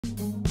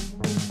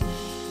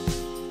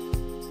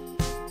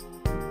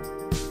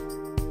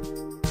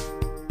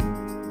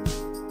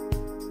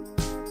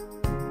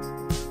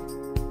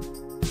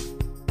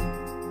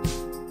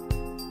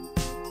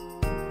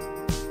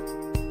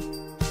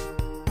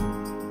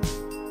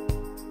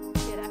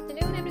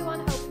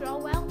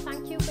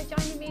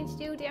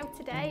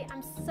today.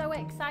 I'm so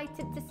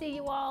excited to see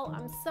you all.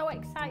 I'm so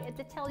excited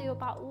to tell you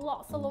about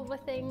lots of lovely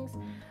things.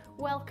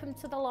 Welcome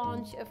to the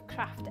launch of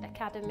Craft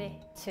Academy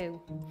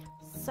 2.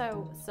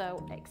 So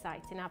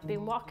exciting. I've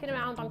been walking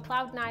around on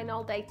cloud 9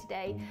 all day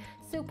today.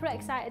 Super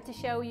excited to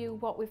show you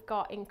what we've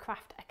got in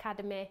Craft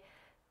Academy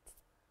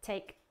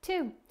Take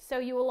 2. So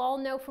you will all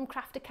know from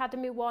Craft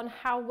Academy 1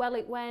 how well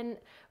it went,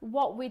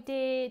 what we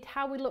did,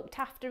 how we looked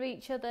after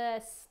each other,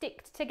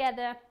 sticked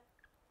together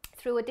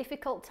through a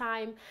difficult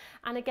time.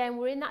 And again,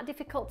 we're in that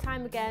difficult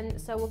time again,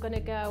 so we're going to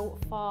go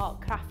for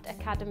Craft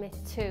Academy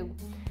 2.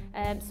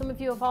 Some of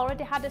you have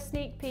already had a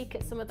sneak peek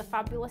at some of the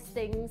fabulous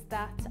things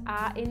that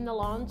are in the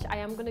launch. I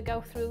am going to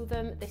go through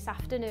them this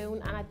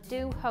afternoon, and I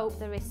do hope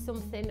there is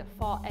something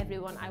for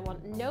everyone. I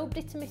want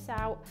nobody to miss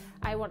out.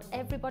 I want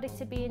everybody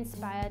to be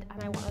inspired,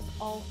 and I want us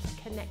all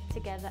to connect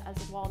together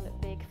as one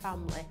big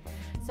family.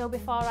 So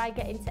before I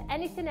get into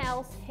anything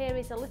else, here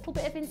is a little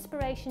bit of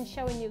inspiration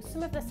showing you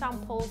some of the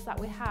samples that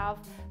we have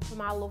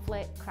from our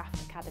lovely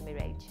Craft Academy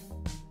range.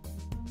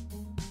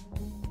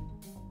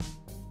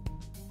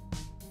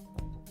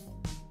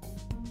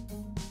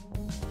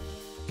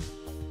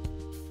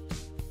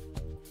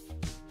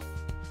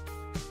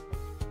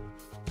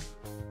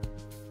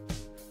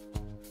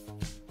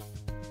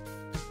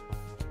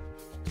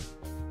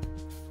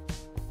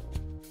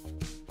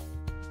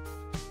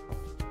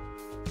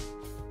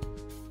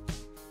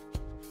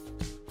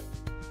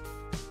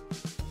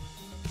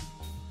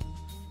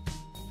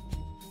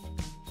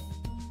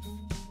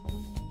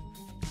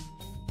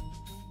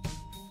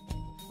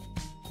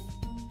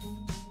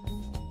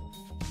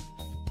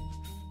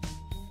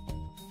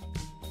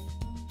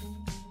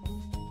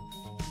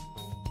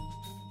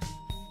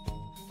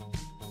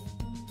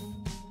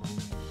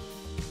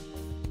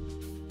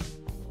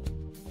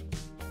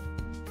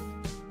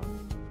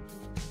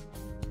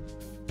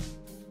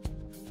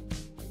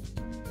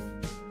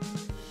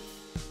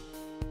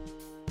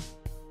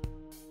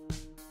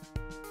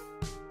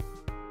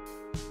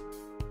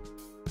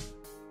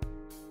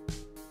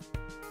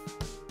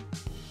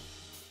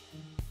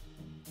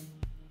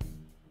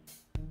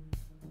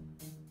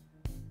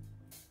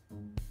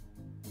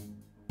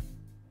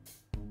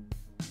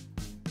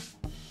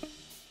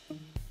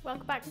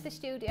 Welcome back to the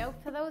studio.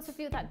 For those of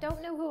you that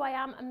don't know who I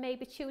am and may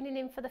be tuning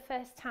in for the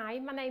first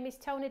time, my name is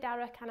Tony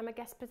Darroch and I'm a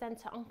guest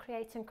presenter on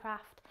Create and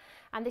Craft,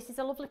 and this is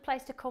a lovely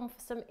place to come for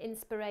some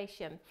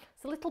inspiration.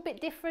 It's a little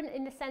bit different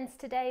in the sense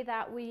today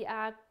that we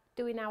are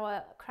doing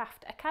our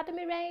Craft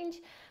Academy range,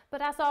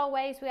 but as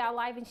always we are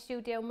live in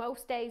studio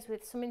most days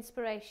with some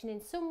inspiration in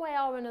some way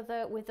or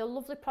another with the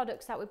lovely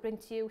products that we bring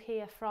to you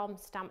here from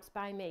Stamps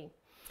by Me.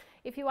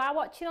 If you are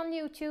watching on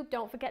YouTube,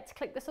 don't forget to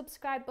click the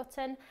subscribe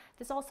button.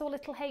 There's also a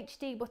little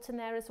HD button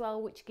there as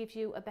well, which gives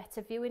you a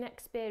better viewing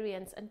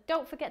experience. And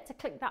don't forget to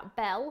click that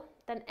bell.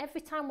 Then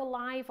every time we're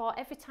live or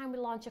every time we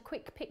launch a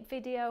quick pick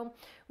video,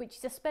 which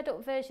is a sped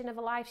up version of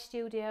a live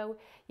studio,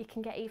 you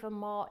can get even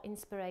more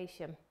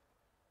inspiration.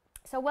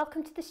 So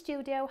welcome to the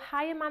studio.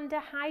 Hi Amanda,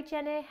 hi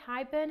Jenny,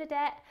 hi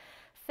Bernadette,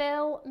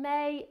 Phil,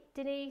 May,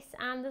 Denise,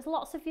 and there's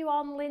lots of you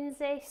on,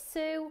 Lindsay,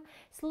 Sue.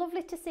 It's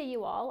lovely to see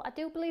you all. I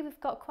do believe we've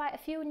got quite a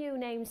few new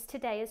names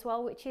today as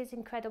well, which is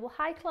incredible.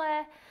 Hi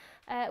Claire,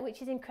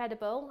 which is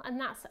incredible, and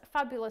that's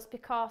fabulous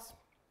because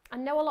I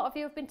know a lot of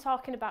you have been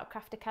talking about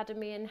Craft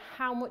Academy and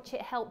how much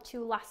it helped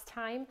you last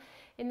time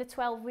in the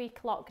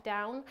 12-week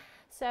lockdown.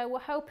 So we're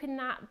hoping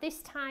that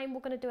this time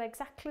we're going to do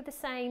exactly the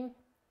same.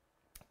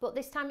 But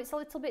this time it's a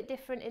little bit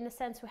different in the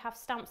sense we have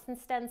stamps and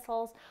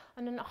stencils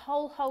and a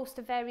whole host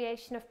of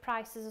variation of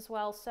prices as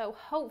well. So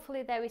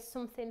hopefully there is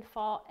something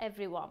for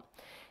everyone.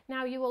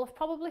 Now you will have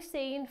probably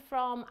seen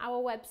from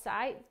our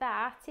website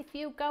that if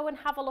you go and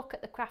have a look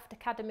at the Craft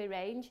Academy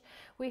range,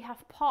 we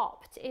have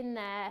popped in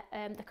there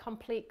the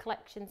complete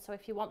collection. So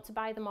if you want to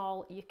buy them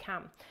all, you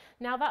can.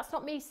 Now that's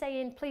not me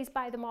saying please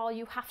buy them all,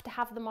 you have to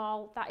have them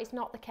all. That is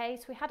not the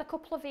case. We had a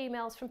couple of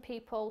emails from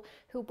people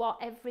who bought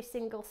every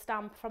single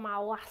stamp from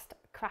our last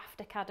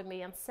Craft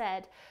Academy and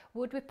said,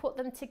 would we put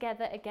them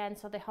together again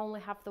so they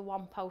only have the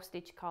one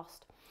postage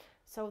cost?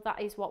 So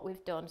that is what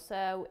we've done.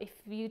 So if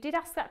you did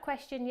ask that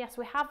question, yes,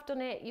 we have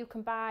done it. You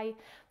can buy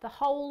the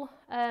whole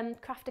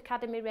Craft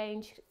Academy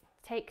range,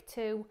 Take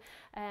 2,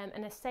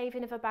 and a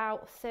saving of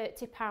about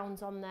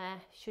 £30 on there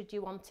should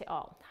you want it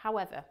all.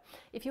 However,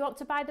 if you want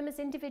to buy them as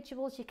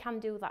individuals, you can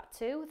do that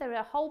too. There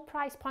are whole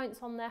price points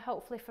on there,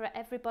 hopefully for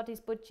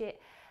everybody's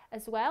budget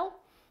as well.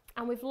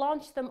 And we've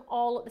launched them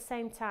all at the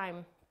same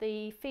time.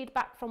 The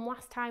feedback from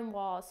last time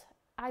was,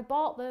 I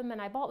bought them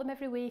and I bought them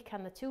every week,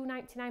 and the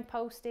 £2.99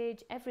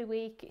 postage every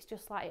week, it's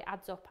just like it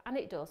adds up, and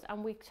it does,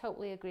 and we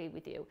totally agree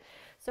with you.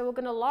 So we're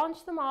going to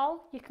launch them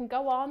all. You can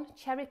go on,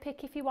 cherry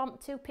pick if you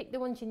want to, pick the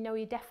ones you know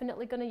you're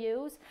definitely going to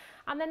use,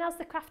 and then as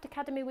the Craft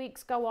Academy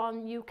weeks go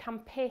on, you can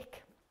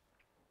pick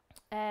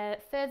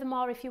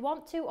furthermore if you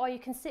want to, or you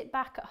can sit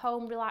back at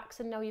home, relax,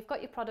 and know you've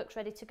got your products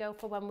ready to go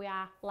for when we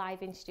are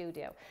live in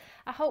studio.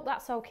 I hope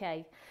that's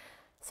okay.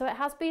 So it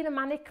has been a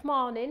manic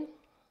morning.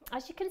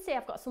 as you can see,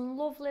 I've got some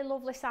lovely,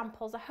 lovely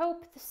samples. I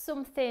hope there's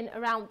something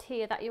around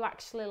here that you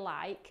actually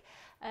like.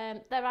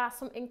 There are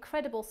some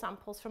incredible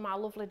samples from our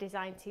lovely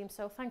design team,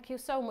 so thank you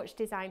so much,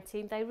 design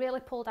team. They really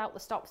pulled out the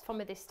stops for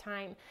me this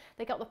time.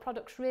 They got the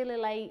products really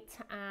late,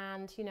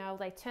 and you know,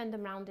 they turned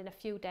them around in a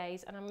few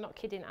days, and I'm not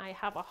kidding, I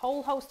have a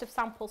whole host of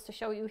samples to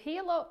show you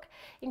here, look,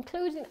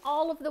 including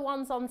all of the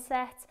ones on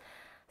set.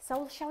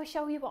 So shall we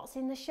show you what's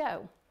in the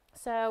show?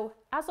 So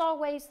as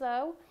always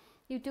though,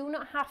 you do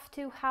not have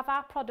to have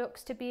our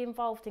products to be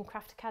involved in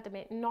Craft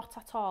Academy, not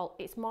at all.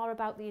 It's more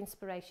about the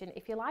inspiration.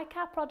 If you like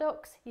our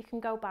products, you can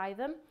go buy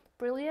them,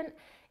 brilliant.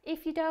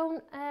 If you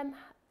don't,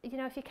 you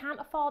know, if you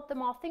can't afford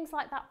them or things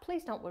like that,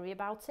 please don't worry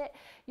about it.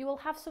 You will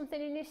have something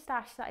in your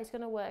stash that is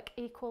going to work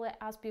equally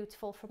as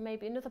beautiful from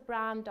maybe another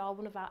brand or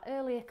one of our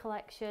earlier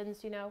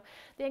collections. You know,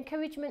 the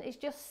encouragement is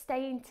just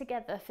staying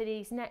together for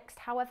these next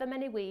however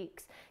many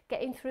weeks,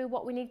 getting through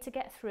what we need to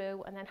get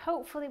through, and then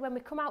hopefully when we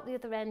come out the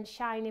other end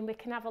shining, we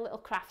can have a little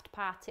craft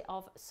party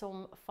of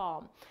some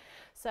form.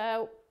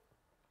 So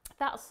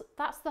that's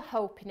the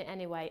hope in it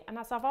anyway. And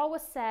as I've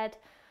always said,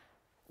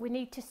 we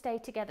need to stay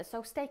together,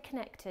 so stay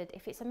connected.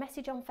 If it's a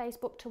message on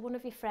Facebook to one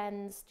of your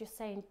friends just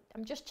saying,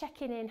 I'm just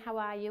checking in, how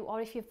are you?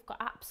 Or if you've got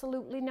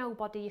absolutely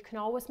nobody, you can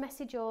always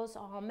message us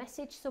or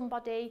message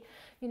somebody.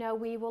 You know,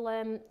 we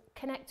will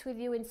connect with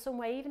you in some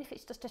way, even if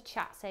it's just a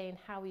chat saying,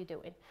 how are you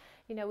doing?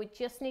 You know, we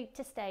just need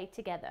to stay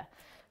together.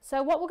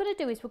 So what we're going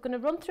to do is we're going to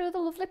run through the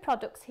lovely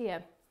products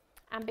here.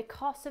 And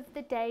because of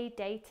the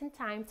date and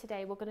time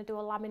today, we're going to do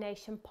a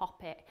lamination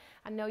poppet.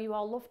 I know you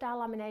all loved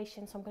our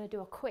lamination, so I'm going to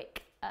do a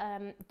quick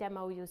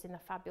demo using the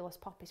fabulous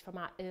poppies from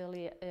our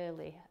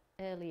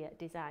earlier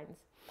designs.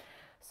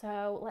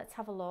 So let's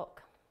have a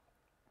look.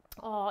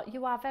 Oh,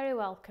 you are very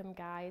welcome,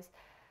 guys.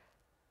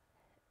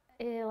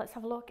 Let's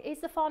have a look. Is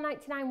the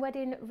 £4.99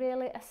 wedding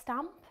really a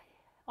stamp?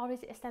 Or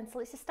is it a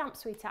stencil? It's a stamp,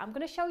 sweetheart. I'm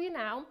going to show you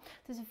now.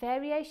 There's a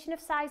variation of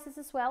sizes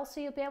as well, so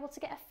you'll be able to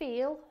get a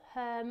feel.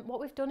 What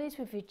we've done is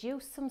we've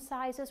reduced some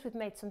sizes, we've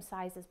made some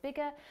sizes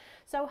bigger.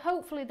 So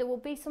hopefully there will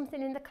be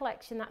something in the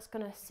collection that's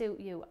going to suit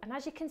you. And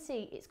as you can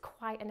see, it's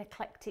quite an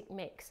eclectic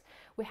mix.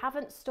 We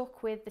haven't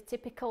stuck with the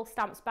typical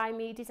Stamps by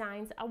Me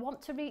designs. I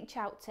want to reach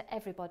out to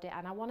everybody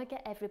and I want to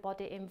get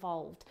everybody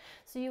involved.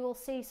 So you will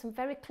see some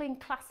very clean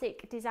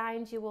classic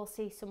designs, you will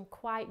see some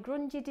quite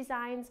grungy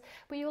designs,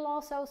 but you will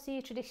also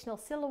see traditional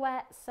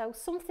silhouettes. So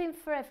something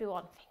for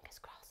everyone, fingers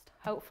crossed,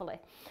 hopefully.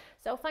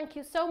 So thank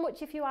you so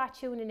much if you are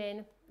tuning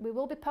in. We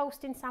will be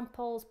posting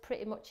samples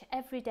pretty much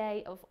every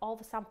day of all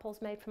the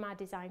samples made from our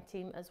design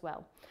team as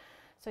well.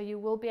 So you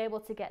will be able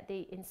to get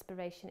the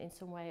inspiration in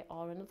some way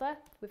or another.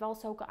 We've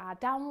also got our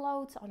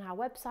downloads on our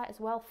website as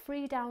well,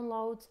 free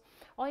downloads.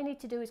 All you need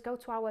to do is go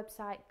to our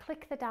website,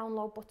 click the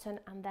download button,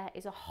 and there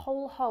is a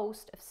whole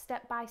host of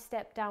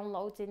step-by-step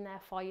downloads in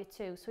there for you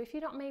too. So if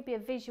you're not maybe a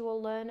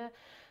visual learner,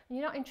 and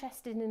you're not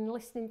interested in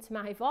listening to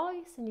my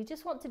voice and you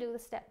just want to do the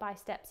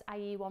step-by-steps,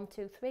 i.e. 1,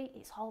 2, 3,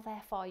 it's all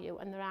there for you,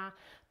 and there are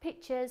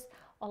pictures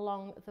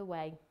along the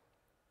way.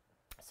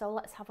 So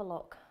let's have a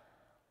look.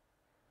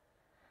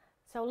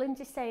 So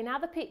Lindsay's saying, are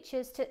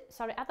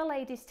the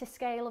ladies to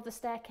scale of the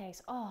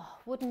staircase? Oh,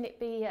 wouldn't it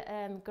be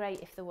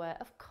great if they were?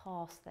 Of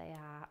course they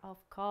are. Of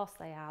course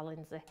they are,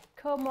 Lindsay.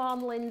 Come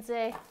on,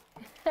 Lindsay.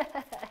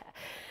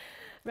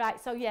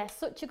 Right, so yeah,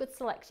 such a good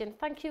selection.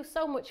 Thank you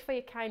so much for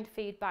your kind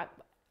feedback.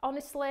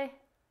 Honestly,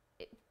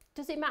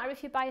 does it matter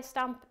if you buy a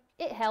stamp?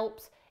 It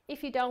helps.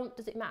 If you don't,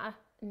 does it matter?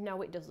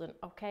 No, it doesn't,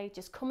 okay?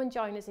 Just come and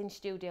join us in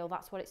studio.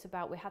 That's what it's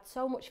about. We had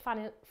so much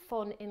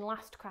fun in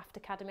last Craft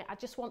Academy. I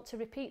just want to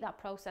repeat that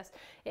process.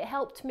 It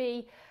helped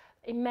me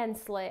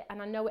immensely,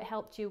 and I know it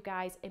helped you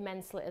guys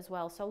immensely as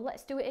well. So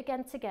let's do it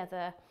again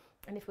together.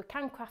 And if we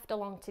can craft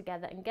along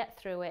together and get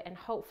through it, and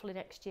hopefully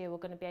next year we're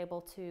going to be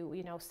able to,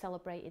 you know,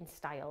 celebrate in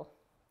style.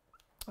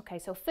 Okay,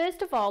 so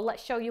first of all,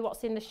 let's show you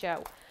what's in the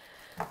show.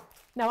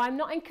 Now, I'm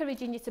not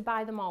encouraging you to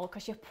buy them all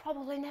because you're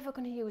probably never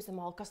going to use them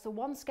all because they're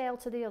one scale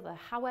to the other.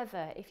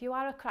 However, if you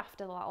are a crafter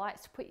that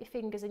likes to put your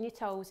fingers and your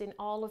toes in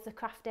all of the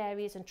craft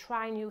areas and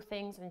try new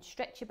things and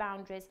stretch your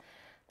boundaries,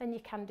 then you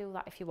can do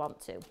that if you want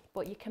to.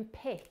 But you can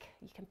pick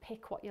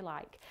what you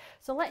like.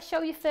 So let's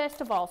show you first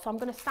of all. So I'm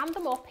going to stand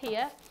them up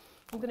here.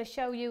 I'm going to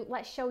show you,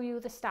 let's show you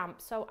the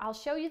stamp. So I'll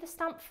show you the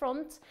stamp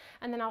front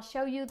and then I'll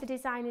show you the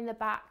design in the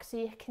back so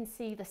you can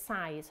see the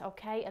size,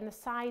 okay? And the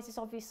size is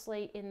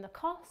obviously in the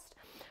cost,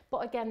 but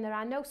again, there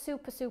are no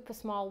super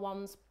small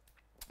ones.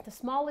 The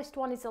smallest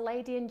one is a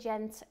lady and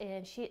gent,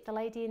 and the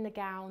lady in the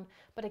gown,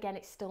 but again,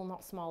 it's still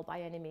not small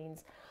by any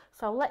means.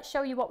 So let's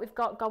show you what we've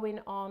got going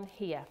on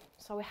here.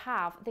 So we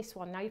have this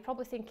one. Now you're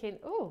probably thinking,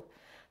 oh,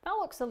 that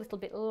looks a little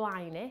bit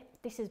liney.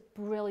 This is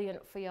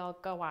brilliant for your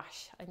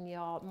gouache and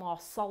your more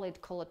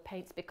solid coloured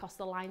paints because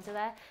the lines are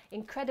there.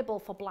 Incredible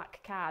for black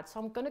cards.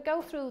 So I'm going to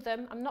go through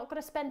them. I'm not going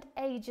to spend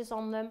ages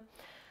on them.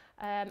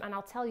 And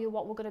I'll tell you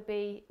what's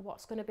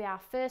going to be our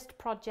first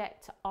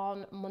project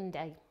on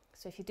Monday.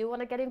 So if you do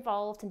want to get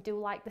involved and do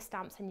like the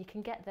stamps, and you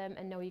can get them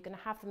and know you're going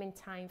to have them in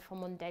time for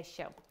Monday's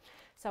show.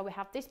 So we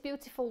have this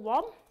beautiful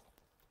one.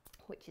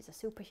 which is a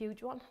super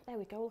huge one. There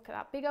we go, look at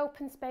that, big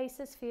open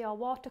spaces for your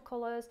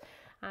watercolours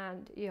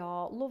and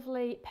your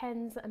lovely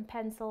pens and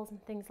pencils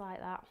and things like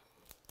that.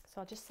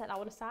 So I'll just set that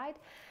one aside.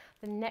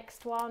 The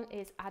next one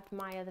is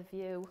admire the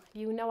view.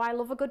 You know I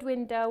love a good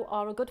window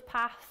or a good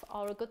path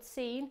or a good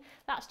scene.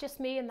 That's just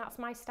me and that's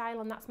my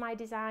style and that's my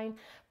design.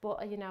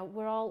 But you know,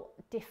 we're all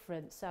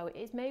different. So it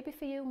is maybe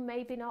for you,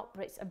 maybe not,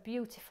 but it's a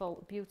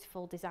beautiful,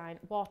 beautiful design.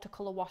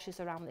 Watercolour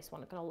washes around this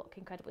one are going to look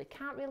incredibly.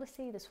 Can't really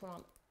see this one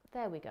on.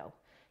 There we go.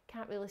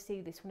 Can't really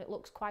see this one. It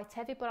looks quite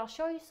heavy, but I'll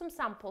show you some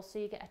samples so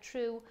you get a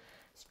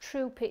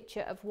true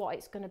picture of what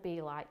it's going to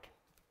be like.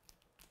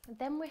 And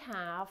then we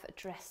have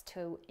Dress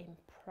to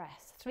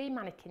Impress, 3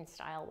 mannequin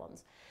style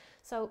ones.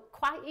 So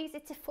quite easy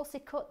to fussy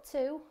cut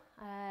too.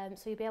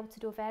 So you'll be able to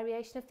do a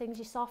variation of things.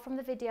 You saw from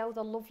the video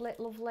the lovely,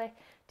 lovely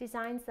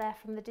designs there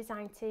from the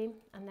design team.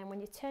 And then when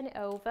you turn it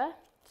over,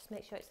 just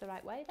make sure it's the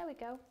right way. There we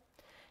go.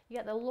 You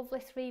get the lovely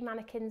 3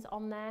 mannequins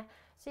on there.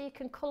 So you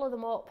can colour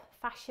them up,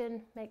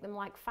 fashion, make them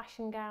like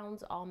fashion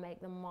gowns or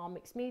make them more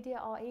mixed media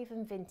or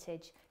even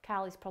vintage.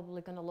 Carly's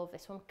probably going to love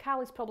this one.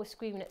 Carly's probably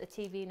screaming at the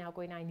TV now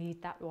going, I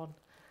need that one.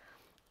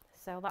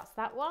 So that's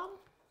that one.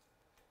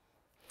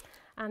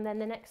 And then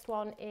the next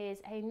one is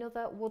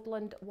another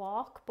woodland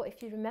walk. But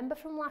if you remember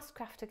from last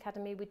Craft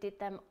Academy, we did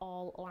them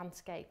all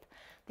landscape.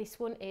 This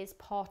one is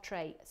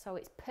portrait. So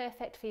it's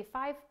perfect for your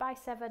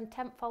 5x7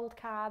 tent fold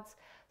cards.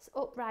 It's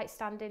upright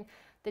standing.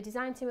 The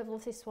design team have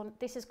loved this one.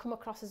 This has come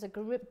across as a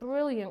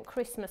brilliant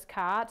Christmas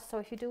card. So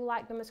if you do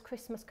like them as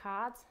Christmas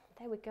cards,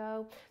 there we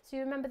go. So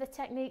you remember the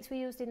techniques we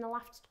used in the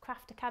last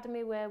Craft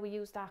Academy where we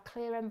used our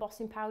clear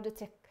embossing powder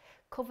to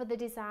cover the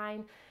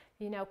design,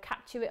 you know,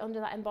 capture it under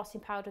that embossing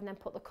powder and then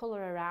put the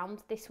colour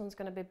around. This one's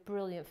going to be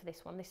brilliant for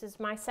this one. This is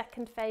my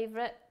second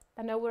favourite.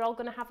 I know we're all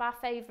going to have our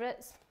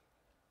favourites.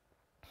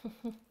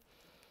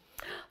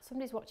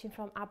 Somebody's watching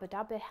from Abu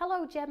Dhabi.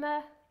 Hello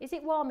Gemma. Is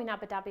it warm in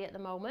Abu Dhabi at the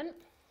moment?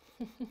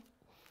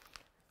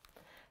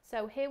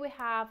 So here we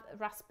have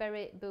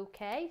Raspberry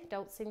Bouquet.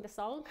 Don't sing the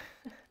song.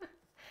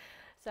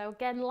 So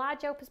again,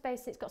 large open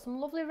space. It's got some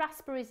lovely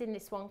raspberries in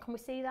this one. Can we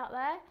see that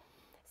there?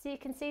 So you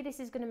can see this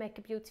is going to make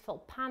a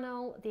beautiful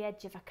panel, the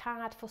edge of a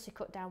card, fussy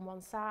cut down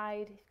one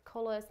side,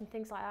 colours and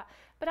things like that.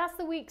 But as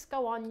the weeks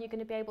go on, you're going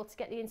to be able to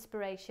get the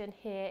inspiration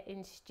here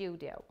in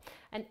studio.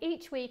 And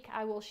each week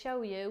I will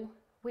show you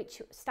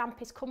which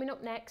stamp is coming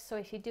up next. So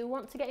if you do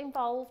want to get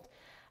involved,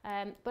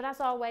 but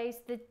as always,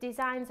 the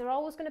designs are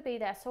always going to be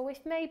there. So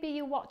if maybe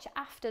you watch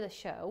after the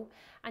show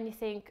and you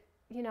think,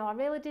 you know, I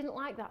really didn't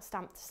like that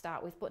stamp to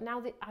start with, but now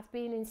that I've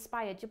been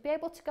inspired, you'll be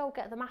able to go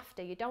get them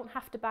after. You don't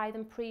have to buy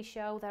them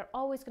pre-show. They're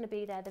always going to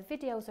be there. The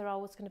videos are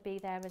always going to be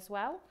there as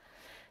well.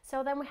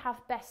 So then we have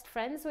Best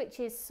Friends,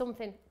 which is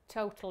something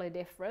totally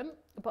different,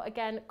 but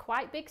again,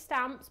 quite big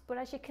stamps. But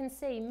as you can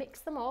see, mix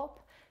them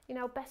up. You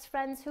know, Best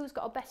Friends, who's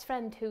got a best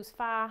friend who's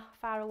far,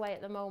 far away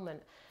at the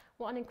moment?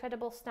 What an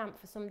incredible stamp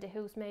for somebody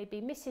who's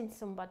maybe missing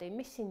somebody,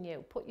 missing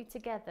you. Put you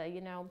together,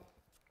 you know,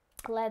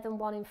 lay them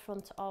one in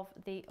front of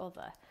the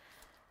other.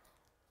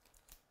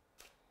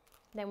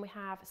 Then we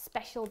have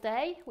Special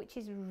Day, which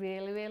is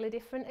really, really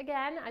different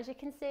again, as you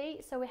can see.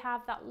 So we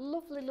have that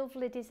lovely,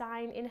 lovely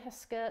design in her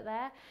skirt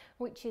there,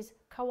 which is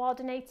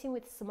coordinating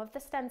with some of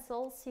the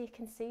stencils. So you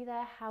can see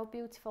there how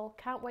beautiful.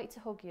 Can't wait to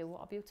hug you.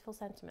 What a beautiful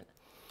sentiment.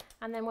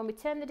 And then when we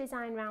turn the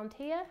design round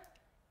here,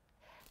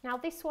 now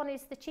this one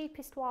is the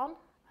cheapest one.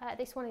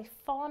 This one is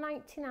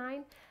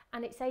 $4.99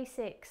 and it's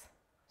A6.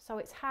 So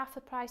it's half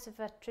the price of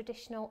a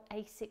traditional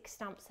A6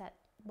 stamp set.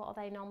 What are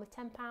they normally?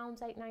 £10,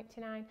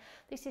 $8.99.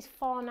 This is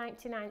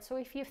 $4.99. So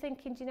if you're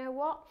thinking, do you know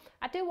what?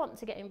 I do want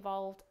to get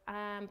involved,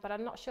 but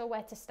I'm not sure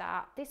where to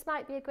start. This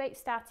might be a great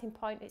starting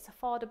point. It's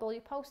affordable.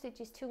 Your postage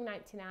is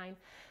 $2.99.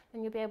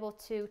 And you'll be able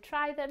to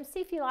try them,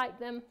 see if you like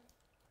them,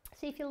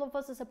 see if you love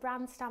us as a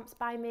brand, Stamps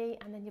by Me,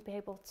 and then you'll be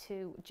able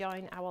to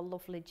join our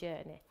lovely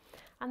journey.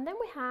 And then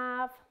we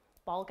have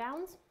ball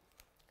gowns.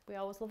 We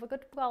always love a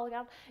good ball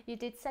gown. You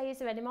did say, is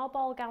there any more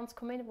ball gowns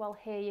coming? Well,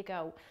 here you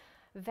go.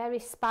 Very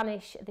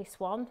Spanish, this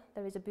one.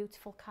 There is a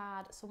beautiful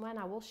card somewhere and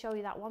I will show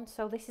you that one.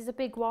 So this is a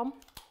big one.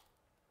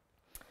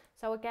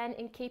 So again,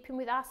 in keeping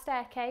with our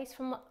staircase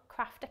from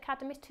Craft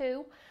Academy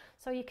 2,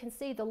 so you can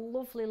see the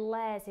lovely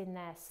layers in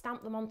there.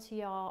 Stamp them onto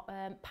your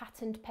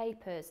patterned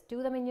papers.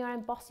 Do them in your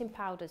embossing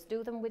powders.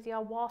 Do them with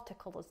your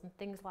watercolours and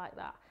things like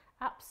that.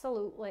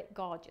 Absolutely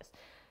gorgeous.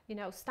 You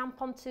know,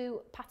 stamp onto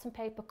pattern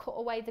paper, cut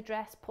away the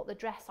dress, put the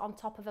dress on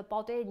top of a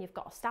body and you've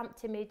got a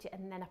stamped image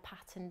and then a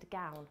patterned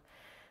gown.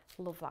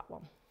 Love that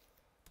one.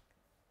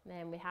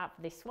 Then we have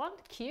this one,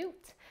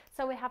 cute.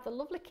 So we have the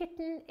lovely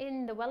kitten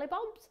in the welly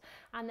bobs,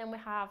 and then we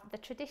have the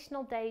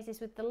traditional daisies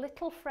with the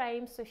little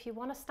frame. So if you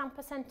want to stamp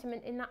a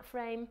sentiment in that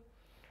frame,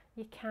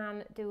 you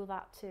can do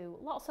that too.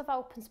 Lots of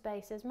open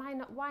spaces.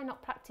 Why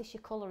not practice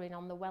your colouring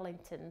on the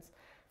Wellingtons?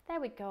 There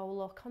we go,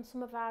 look, on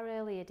some of our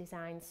earlier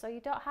designs. So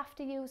you don't have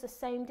to use the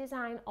same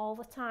design all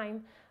the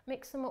time.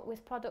 Mix them up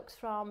with products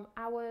from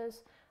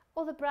ours,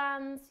 other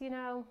brands, you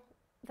know.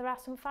 There are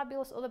some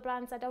fabulous other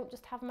brands. I don't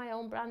just have my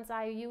own brands,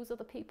 I use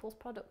other people's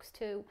products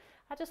too.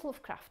 I just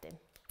love crafting.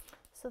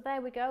 So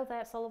there we go,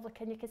 that's a lovely,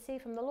 and you can see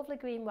from the lovely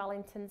green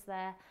Wellingtons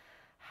there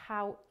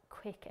how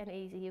quick and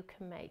easy you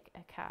can make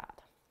a card.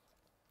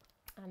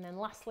 And then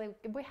lastly,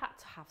 we had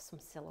to have some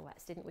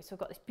silhouettes, didn't we? So we've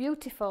got this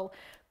beautiful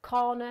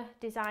corner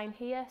design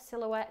here,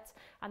 silhouette,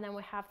 and then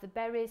we have the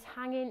berries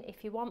hanging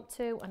if you want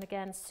to, and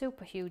again,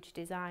 super huge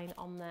design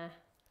on there.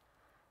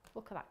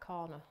 Look at that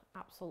corner,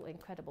 absolutely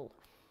incredible.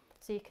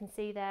 So you can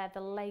see there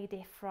the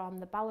lady from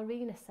the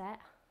ballerina set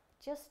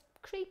just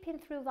creeping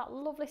through that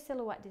lovely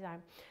silhouette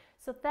design.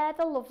 So they're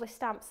the lovely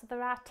stamps. So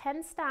there are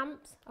 10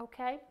 stamps,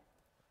 okay?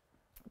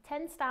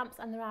 10 stamps,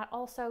 and there are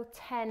also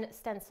 10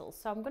 stencils.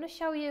 So I'm going to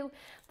show you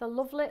the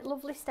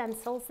lovely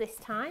stencils this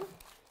time.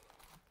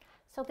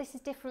 So this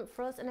is different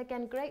for us, and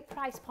again, great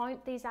price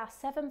point. These are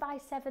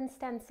 7x7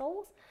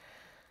 stencils.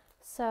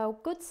 So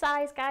good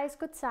size, guys,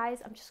 good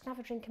size. I'm just gonna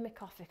have a drink of my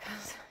coffee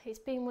because it's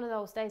been one of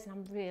those days and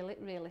I'm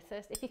really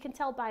thirsty. If you can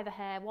tell by the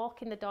hair,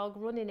 walking the dog,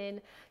 running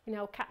in, you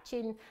know,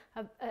 catching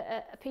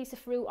a piece of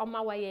fruit on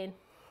my way in.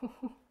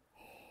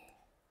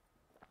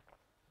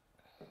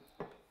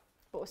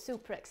 But we're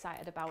super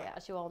excited about it.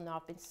 As you all know,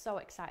 I've been so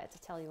excited to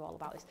tell you all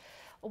about this.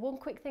 One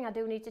quick thing I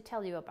do need to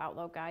tell you about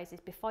though, guys, is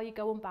before you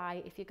go and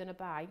buy, if you're gonna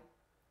buy,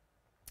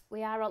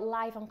 we are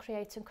live on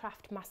Create and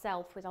Craft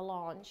myself with a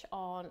launch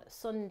on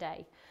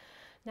Sunday.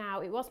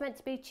 Now, it was meant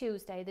to be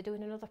Tuesday. They're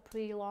doing another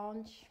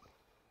pre-launch.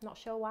 Not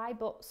sure why,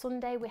 but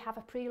Sunday we have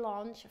a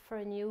pre-launch for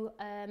a new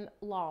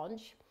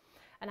launch.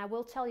 And I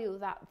will tell you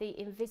that the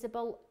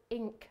invisible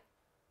ink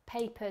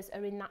papers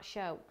are in that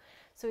show.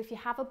 So if you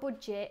have a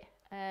budget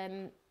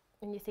and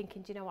you're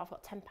thinking, do you know what, I've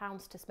got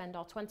 £10 to spend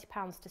or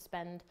 £20 to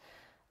spend,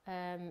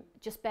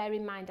 just bear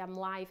in mind I'm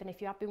live. And if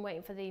you have been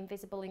waiting for the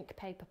invisible ink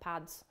paper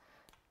pads,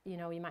 you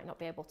know, you might not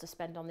be able to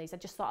spend on these. I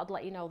just thought I'd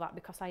let you know that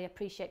because I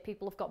appreciate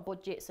people have got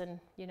budgets, and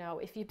you know,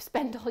 if you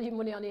spend all your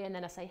money on it and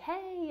then I say,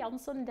 hey, on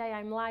Sunday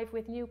I'm live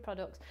with new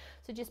products.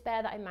 So just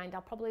bear that in mind.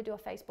 I'll probably do a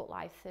Facebook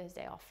Live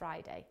Thursday or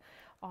Friday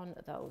on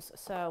those.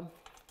 So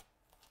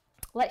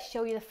let's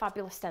show you the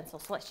fabulous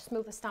stencils. So let's just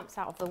move the stamps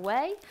out of the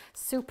way.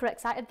 Super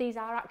excited. These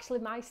are actually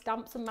my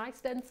stamps and my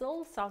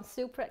stencils. So I'm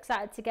super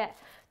excited to get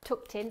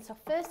tucked in. So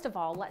first of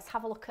all, let's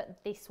have a look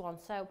at this one.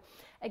 So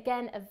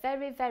again, a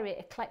very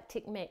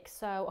eclectic mix.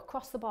 So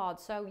across the board.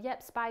 So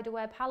yep,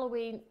 spiderweb,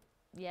 Halloween,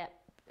 yep,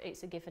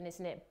 it's a given,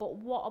 isn't it? But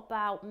what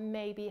about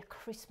maybe a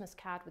Christmas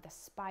card with a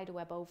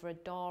spiderweb over a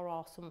door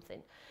or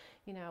something?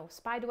 You know,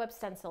 spiderweb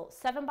stencil,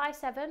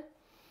 7x7.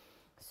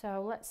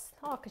 So let's,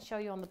 oh, I can show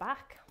you on the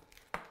back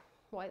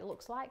what it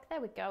looks like. There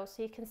we go.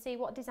 So you can see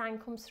what design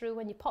comes through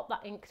when you pop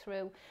that ink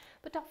through.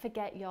 But don't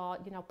forget your,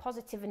 you know,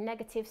 positive and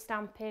negative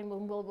stamping.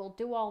 We'll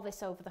do all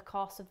this over the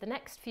course of the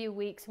next few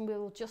weeks, and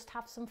we'll just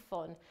have some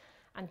fun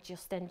and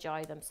just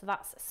enjoy them. So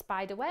that's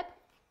spiderweb.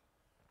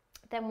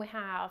 Then we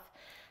have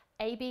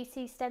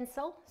ABC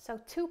stencil. So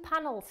 2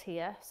 panels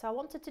here. So I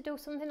wanted to do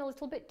something a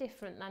little bit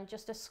different than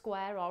just a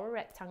square or a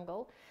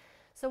rectangle.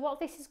 So what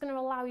this is going to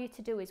allow you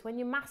to do is when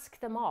you mask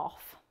them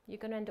off, you're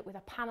going to end up with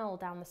a panel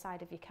down the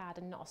side of your card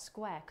and not a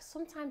square, because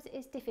sometimes it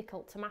is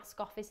difficult to mask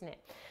off, isn't it?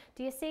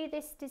 Do you see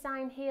this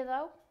design here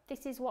though?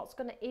 This is what's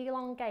going to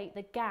elongate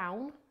the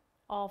gown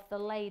of the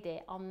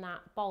lady on that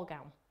ball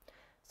gown.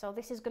 So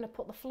this is going to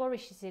put the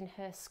flourishes in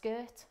her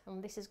skirt,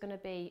 and this is going to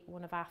be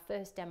one of our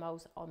first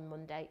demos on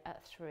Monday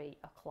at 3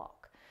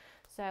 o'clock.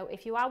 So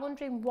if you are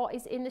wondering what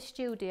is in the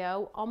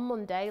studio on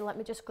Monday, let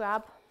me just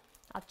grab,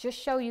 I'll just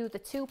show you the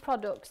 2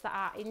 products that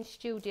are in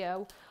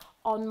studio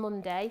on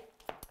Monday.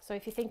 So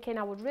if you're thinking,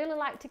 I would really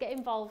like to get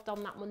involved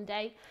on that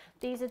Monday,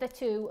 these are the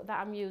 2 that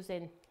I'm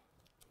using.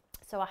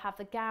 So I have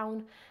the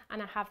gown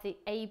and I have the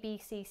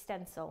ABC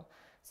stencil.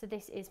 So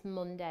this is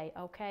Monday,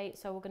 okay?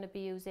 So we're going to be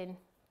using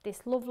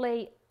this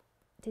lovely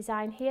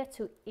design here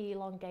to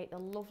elongate the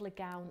lovely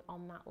gown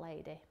on that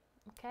lady,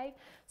 okay?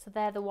 So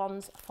they're the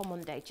ones for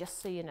Monday, just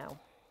so you know.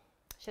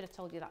 Should have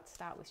told you that to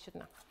start with,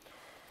 shouldn't I?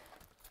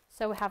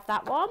 So we have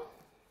that one.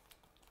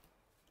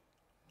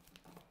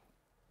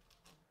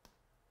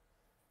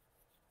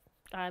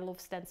 I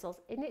love stencils.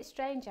 Isn't it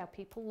strange how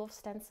people love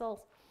stencils?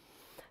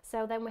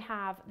 So then we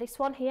have this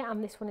one here,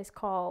 and this one is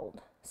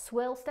called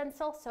Swirl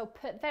Stencil. So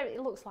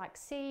it looks like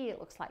sea, it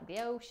looks like the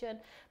ocean.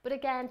 But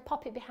again,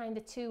 pop it behind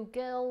the 2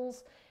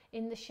 girls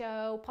in the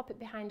show, pop it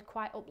behind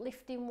quite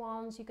uplifting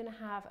ones. You're going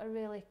to have a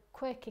really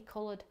quirky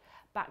coloured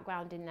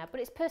background in there. But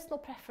it's personal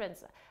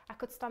preference. I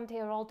could stand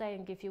here all day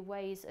and give you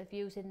ways of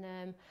using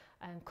them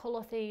and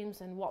colour themes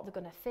and what they're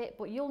going to fit.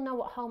 But you'll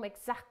know at home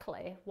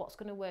exactly what's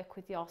going to work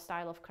with your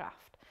style of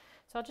craft.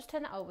 So I'll just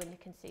turn that over and you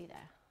can see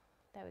there.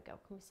 There we go,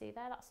 can we see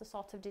there? That's the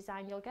sort of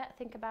design you'll get.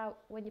 Think about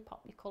when you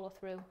pop your colour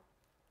through.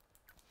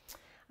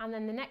 And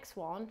then the next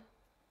one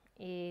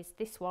is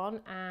this one,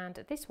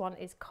 and this one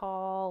is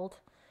called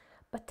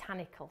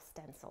Botanical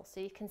Stencil. So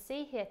you can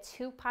see here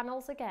 2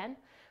 panels again,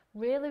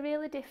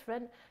 really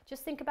different.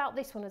 Just think about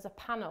this one as a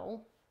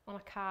panel on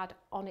a card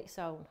on its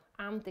own,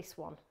 and this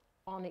one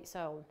on its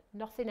own,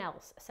 nothing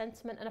else. A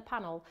sentiment and a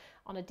panel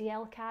on a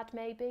DL card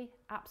maybe,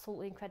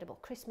 absolutely incredible.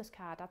 Christmas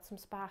card, add some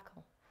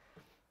sparkle.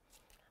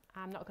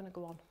 I'm not going to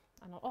go on.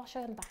 I'll show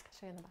you on the back, I'll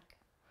show you on the back.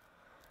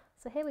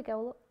 So here we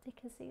go, look, you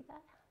can see there,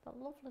 the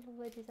lovely,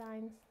 lovely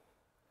designs.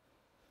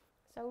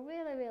 So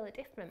really, really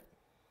different.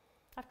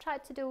 I've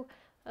tried to do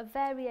a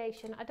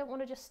variation. I don't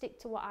want to just stick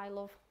to what I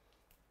love.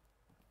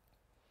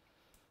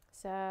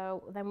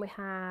 So then we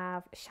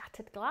have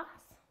shattered glass.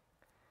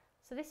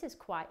 So this is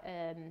quite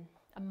a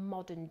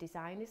modern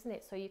design, isn't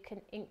it? So you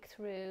can ink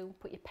through,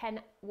 put your pen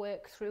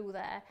work through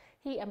there,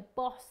 heat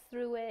emboss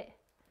through it.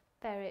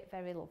 Very,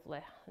 very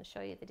lovely. I'll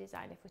show you the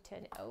design if we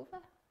turn it over.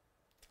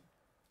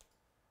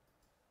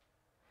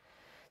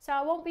 So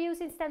I won't be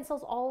using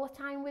stencils all the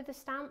time with the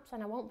stamps,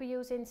 and I won't be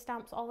using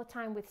stamps all the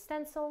time with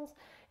stencils.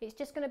 It's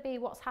just going to be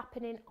what's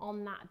happening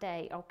on that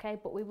day, okay?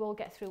 But we will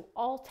get through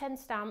all 10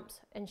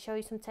 stamps and show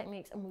you some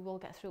techniques, and we will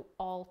get through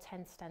all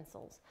 10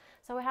 stencils.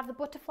 So we have the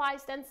butterfly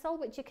stencil,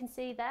 which you can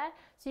see there.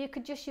 So you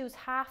could just use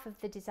half of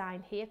the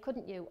design here,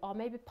 couldn't you? Or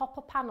maybe pop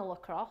a panel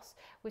across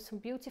with some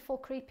beautiful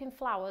creeping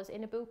flowers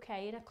in a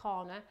bouquet in a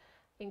corner.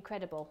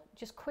 Incredible.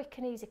 Just quick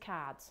and easy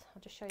cards.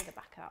 I'll just show you the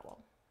back of that one.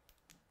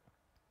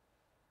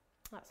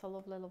 That's a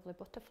lovely, lovely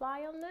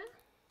butterfly on there.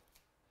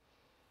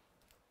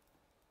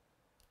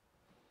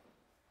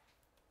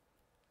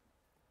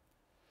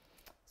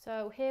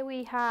 So here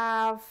we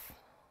have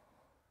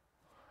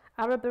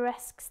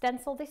arabesque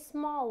stencil. This is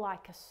more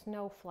like a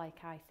snowflake,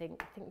 I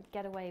think. I think you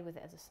get away with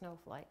it as a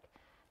snowflake.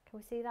 Can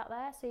we see that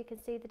there? So you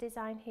can see the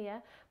design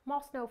here.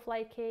 More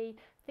snowflakey.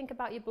 Think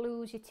about your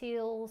blues, your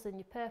teals and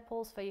your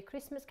purples for your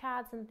Christmas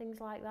cards and things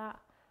like that.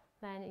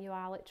 Then you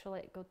are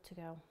literally good to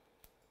go.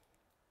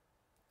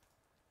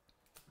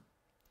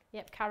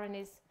 Yep,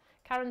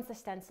 Karen's the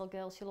stencil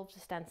girl. She loves the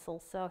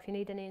stencils. So if you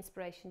need any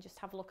inspiration, just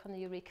have a look on the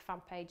Eureka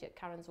fan page at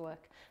Karen's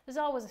work. There's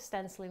always a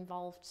stencil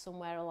involved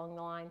somewhere along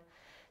the line.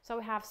 So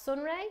we have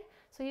Sunray.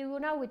 So you will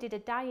know we did a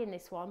die in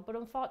this one, but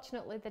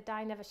unfortunately the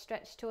die never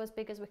stretched to as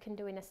big as we can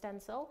do in a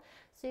stencil.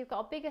 So you've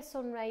got a bigger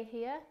Sunray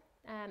here,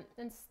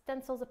 and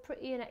stencils are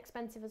pretty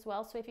inexpensive as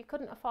well. So if you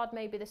couldn't afford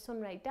maybe the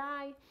Sunray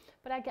die,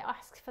 but I get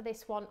asked for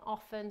this one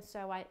often,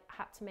 so I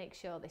had to make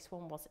sure this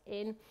one was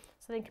in.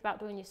 So think about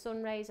doing your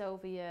Sunrays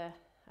over your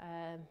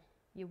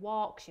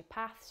walks, your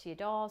paths, your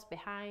doors,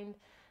 behind,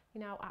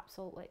 you know,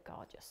 absolutely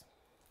gorgeous.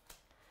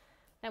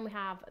 Then we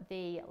have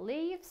the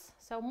leaves,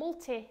 so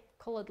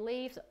multi-coloured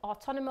leaves,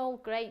 autumnal,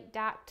 great,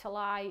 dark to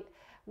light.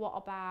 What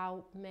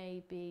about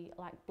maybe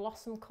like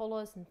blossom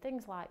colours and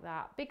things like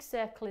that. Big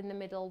circle in the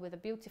middle with a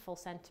beautiful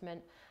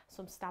sentiment,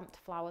 some stamped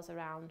flowers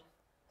around.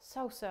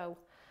 So,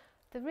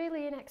 they're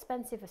really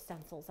inexpensive as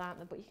stencils, aren't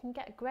they? But you can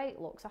get great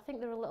looks. I think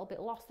they're a little bit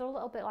lost. They're a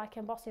little bit like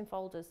embossing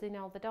folders. You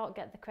know, they don't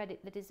get the credit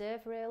they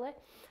deserve, really.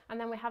 And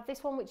then we have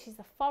this one, which is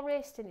the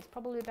forest, and it's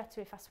probably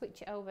better if I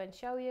switch it over and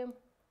show you.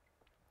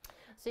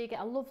 So you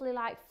get a lovely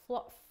like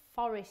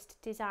forest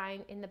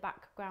design in the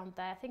background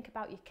there. Think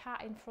about your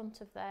cat in front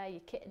of there,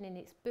 your kitten in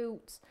its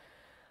boots,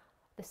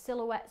 the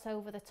silhouettes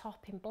over the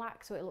top in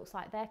black, so it looks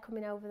like they're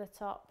coming over the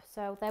top.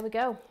 So there we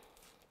go,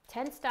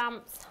 10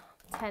 stamps,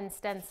 10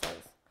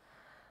 stencils.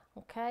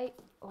 Okay,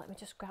 let me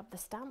just grab the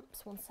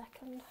stamps, 1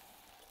 second.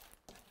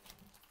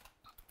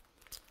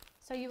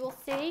 So you will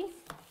see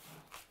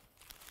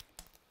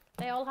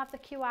they all have the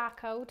QR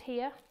code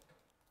here.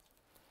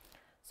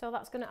 So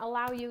that's going to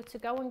allow you to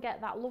go and get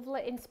that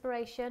lovely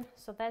inspiration.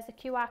 So there's the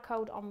QR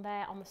code on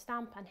there on the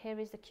stamp, and here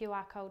is the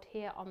QR code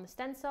here on the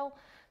stencil.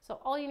 So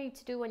all you need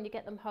to do when you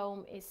get them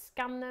home is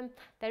scan them.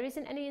 There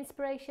isn't any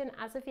inspiration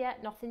as of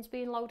yet, nothing's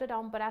being loaded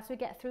on, but as we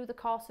get through the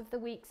course of the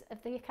weeks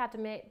of the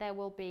Academy, there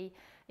will be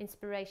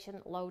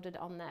inspiration loaded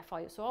on there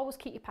for you. So always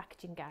keep your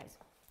packaging, guys.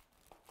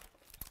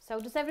 So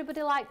does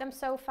everybody like them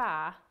so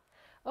far?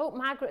 Oh,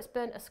 Margaret's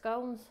burnt her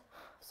scones.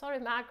 Sorry,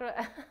 Margaret.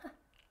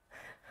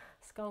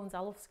 Scones, I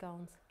love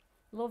scones.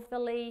 Love the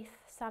leaf,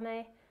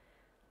 Sanny.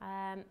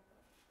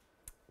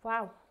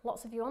 Wow,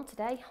 lots of you on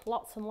today,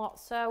 lots and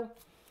lots. So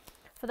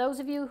for those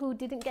of you who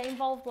didn't get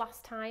involved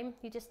last time,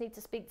 you just need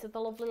to speak to the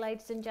lovely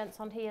ladies and gents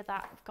on here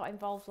that got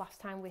involved last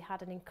time. We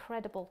had an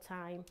incredible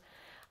time.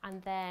 And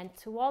then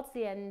towards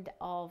the end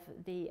of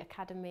the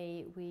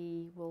Academy,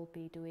 we will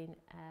be doing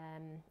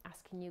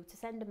asking you to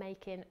send a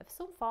make-in of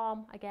some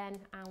form again,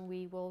 and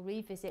we will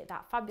revisit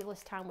that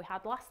fabulous time we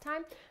had last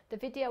time. The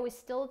video is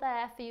still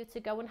there for you to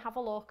go and have a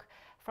look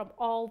from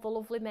all the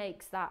lovely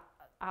makes that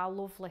our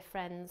lovely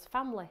friends,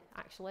 family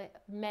actually,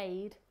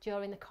 made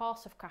during the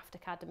course of Craft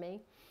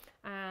Academy.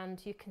 And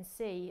you can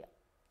see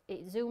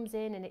it zooms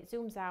in and it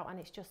zooms out, and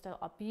it's just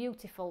a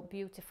beautiful,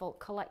 beautiful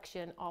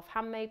collection of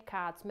handmade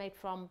cards made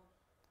from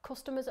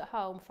customers at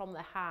home from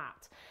their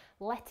heart.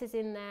 Letters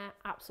in there,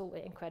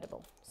 absolutely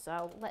incredible.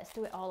 So let's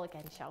do it all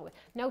again, shall we?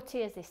 No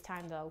tears this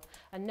time though,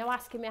 and no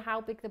asking me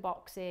how big the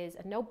box is,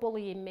 and no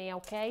bullying me,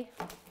 okay?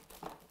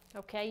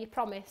 Okay, you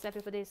promise,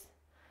 everybody's,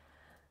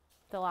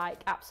 they're like,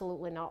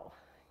 absolutely not.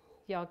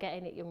 You're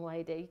getting it, young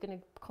lady. You're going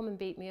to come and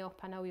beat me up,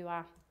 I know you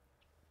are.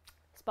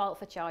 Spoilt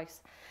for choice.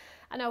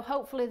 I know,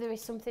 hopefully there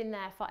is something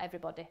there for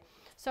everybody.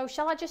 So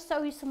shall I just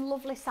show you some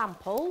lovely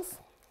samples?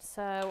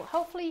 So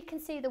hopefully you can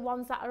see the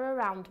ones that are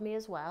around me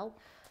as well.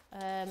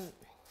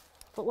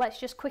 But let's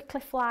just quickly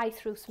fly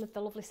through some of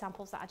the lovely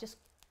samples that I just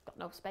got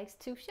no space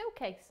to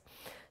showcase.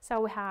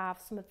 So we have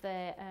some of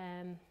the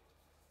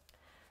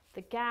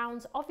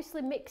gowns,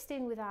 obviously mixed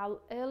in with our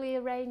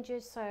earlier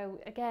ranges. So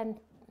again,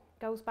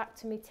 goes back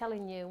to me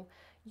telling you,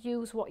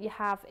 use what you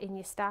have in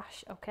your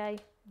stash, okay?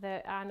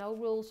 There are no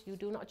rules. You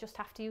do not just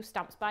have to use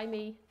Stamps by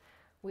Me.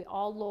 We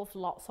all love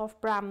lots of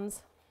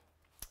brands.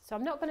 So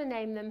I'm not going to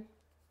name them.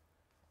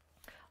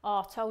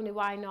 Oh, Tony,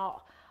 why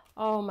not?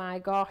 Oh my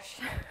gosh.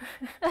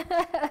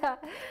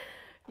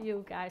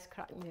 You guys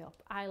crack me up.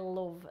 I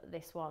love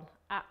this one.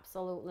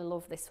 Absolutely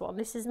love this one.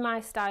 This is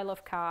my style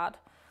of card.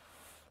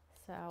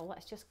 So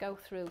let's just go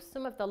through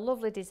some of the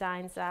lovely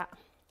designs that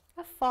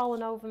have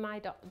fallen over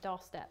my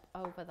doorstep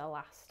over the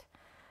last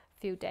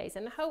few days.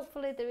 And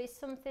hopefully there is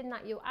something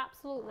that you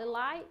absolutely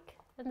like,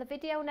 and the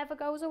video never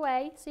goes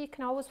away, so you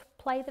can always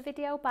play the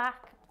video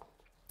back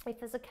if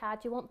there's a card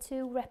you want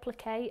to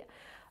replicate,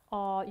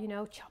 or, you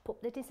know, chop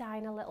up the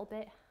design a little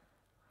bit.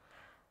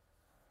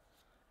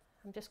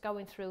 I'm just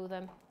going through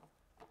them.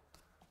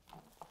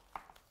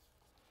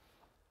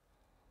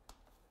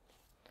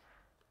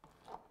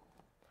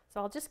 So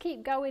I'll just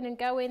keep going and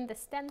going. The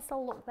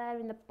stencil, look there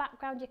in the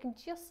background. You can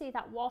just see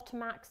that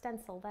watermark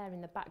stencil there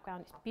in the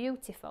background. It's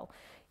beautiful.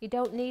 You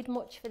don't need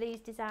much for these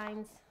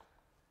designs.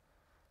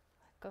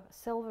 Got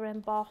silver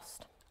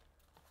embossed.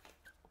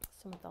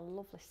 Some of the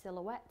lovely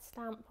silhouette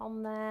stamp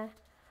on there.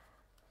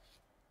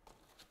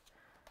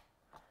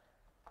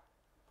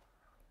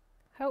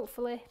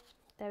 Hopefully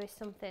there is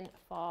something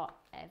for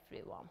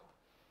everyone.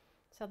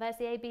 So there's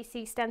the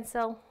ABC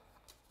stencil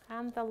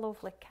and the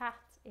lovely cat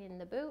in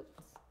the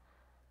boots.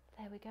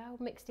 There we go,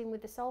 mixed in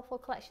with the Soulful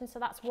collection. So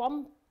that's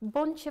one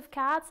bunch of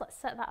cards. Let's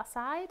set that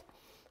aside.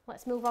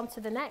 Let's move on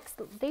to the next.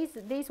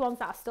 These ones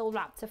that are still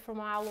wrapped are from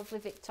our lovely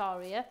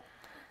Victoria.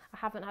 I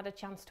haven't had a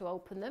chance to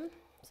open them,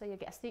 so you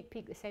get a sneak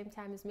peek at the same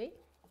time as me.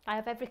 I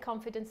have every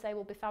confidence they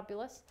will be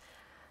fabulous.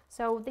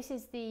 So this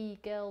is the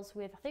girls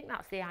with, I think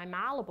that's the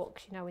Imala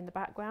books, you know, in the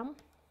background.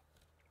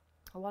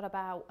 What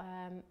about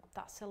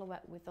that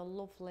silhouette with the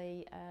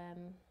lovely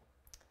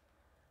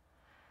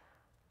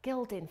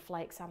gilding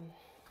flakes? I'm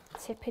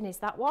tipping, is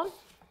that one?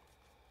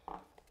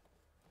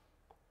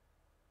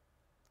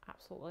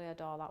 Absolutely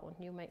adore that one.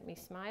 You make me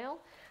smile.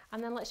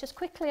 And then let's just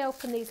quickly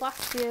open these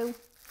last few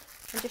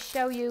and just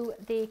show you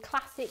the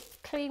classic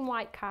clean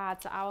white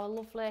cards, our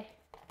lovely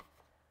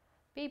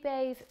Be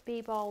Brave, Be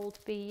Bold,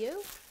 Be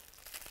You.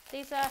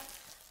 These are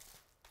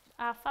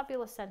our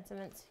fabulous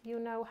sentiments. You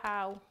know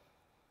how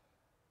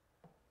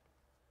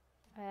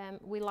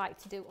we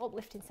like to do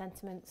uplifting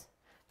sentiments,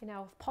 you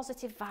know,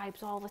 positive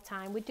vibes all the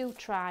time. We do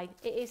try.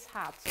 It is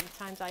hard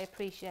sometimes, I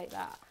appreciate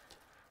that,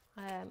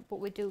 but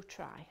we do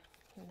try.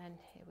 And then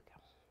here we go.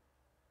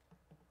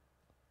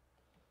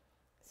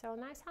 So a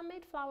nice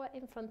handmade flower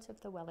in front of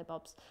the welly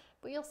bobs.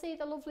 But you'll see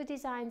the lovely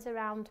designs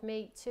around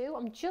me too.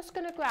 I'm just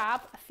going to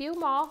grab a few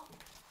more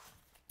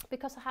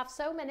because I have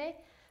so many.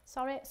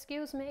 Sorry,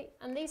 excuse me.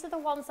 And these are the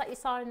ones that you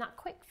saw in that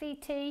quick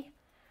VT.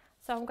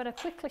 So I'm going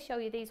to quickly show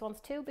you these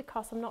ones too,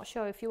 because I'm not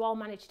sure if you all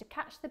managed to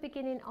catch the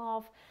beginning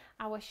of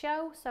our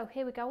show. So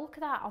here we go. Look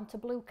at that, onto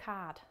blue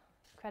card.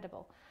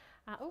 Incredible.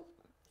 Oh,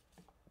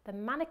 the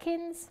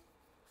mannequins.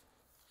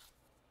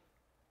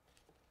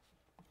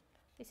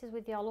 This is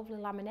with your lovely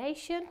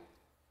lamination.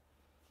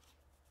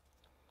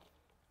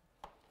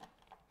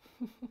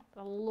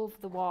 I love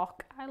the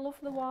walk. I love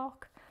the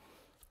walk.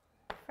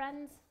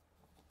 Friends.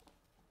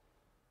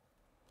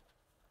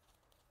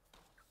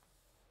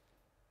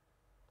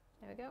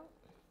 There we go.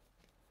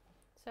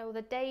 So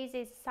the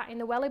daisies sat in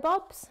the welly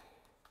bobs.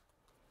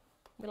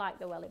 We like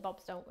the welly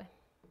bobs, don't we?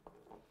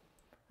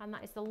 And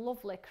that is the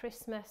lovely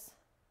Christmas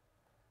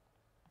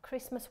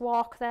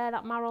walk there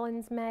that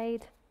Marilyn's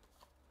made.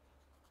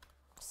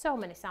 So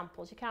many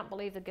samples. You can't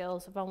believe the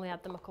girls have only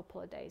had them a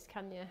couple of days,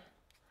 can you?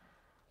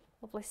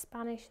 Lovely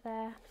Spanish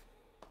there.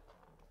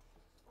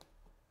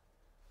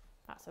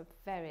 That's a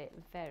very,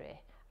 very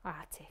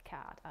arty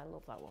card. I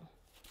love that one.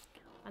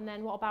 And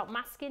then what about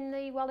masking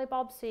the welly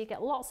bobs? So you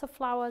get lots of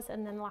flowers.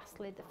 And then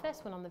lastly, the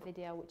first one on the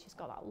video, which has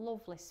got that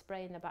lovely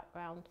spray in the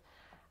background.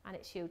 And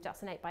it's huge.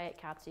 That's an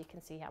 8x8 card, so you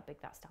can see how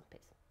big that stamp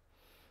is.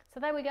 So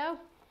there we go.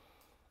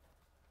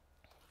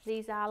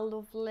 These are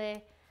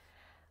lovely.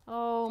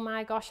 Oh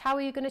my gosh, how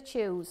are you going to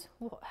choose?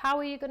 How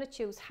are you going to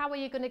choose? How are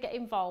you going to get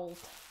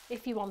involved?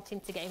 If you're wanting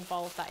to get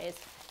involved, that is.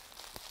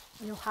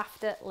 You'll have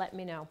to let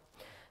me know.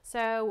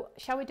 So,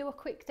 shall we do a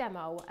quick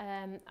demo?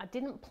 I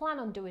didn't plan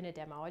on doing a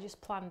demo, I just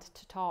planned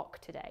to talk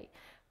today.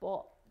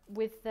 But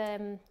with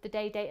the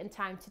day, date and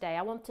time today,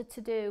 I wanted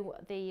to do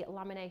the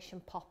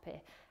lamination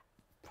poppy.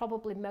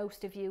 Probably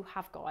most of you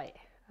have got it.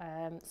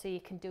 So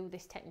you can do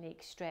this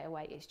technique straight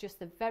away. It's just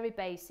the very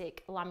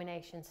basic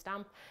lamination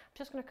stamp. I'm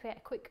just going to create a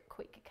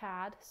quick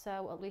card,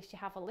 so at least you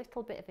have a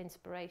little bit of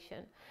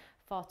inspiration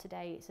for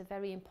today. It's a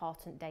very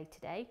important day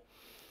today.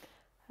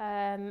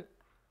 And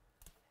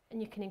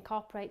you can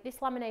incorporate this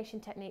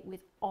lamination technique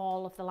with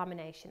all of the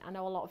lamination. I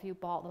know a lot of you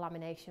bought the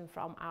lamination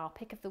from our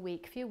pick of the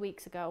week a few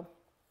weeks ago,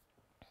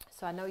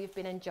 so I know you've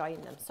been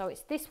enjoying them. So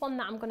it's this one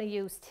that I'm going to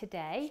use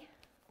today.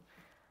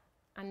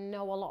 I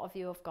know a lot of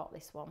you have got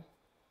this one.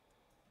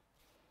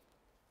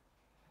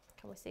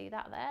 Can we see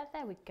that there?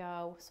 There we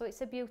go. So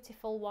it's a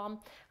beautiful one,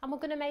 and we're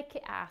going to make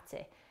it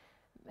arty.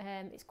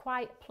 It's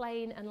quite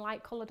plain and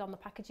light coloured on the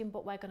packaging,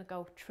 but we're going to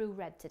go true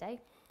red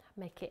today.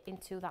 Make it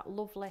into that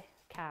lovely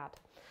card.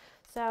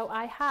 So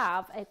I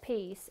have a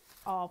piece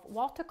of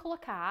watercolour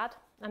card,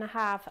 and I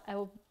have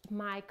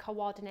my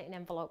coordinating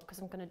envelope, because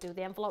I'm going to do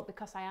the envelope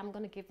because I am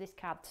going to give this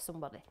card to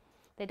somebody.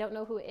 They don't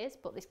know who it is,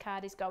 but this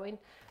card is going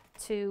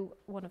to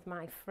one of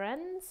my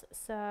friends.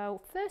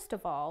 So first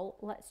of all,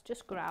 let's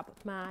just grab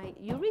my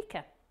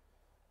Eureka.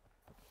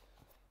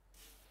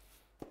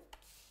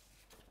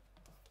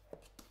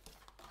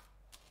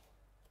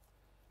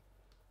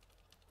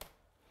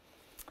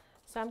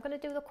 So I'm going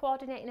to do the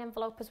coordinating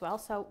envelope as well.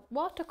 So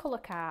watercolour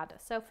card.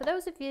 So for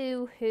those of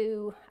you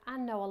who, I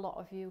know a lot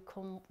of you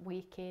come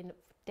week in,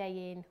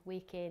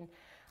 week in,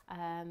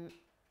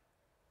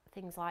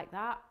 things like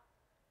that.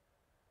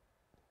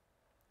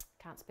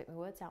 Can't spit my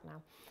words out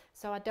now.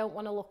 So I don't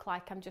want to look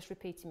like I'm just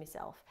repeating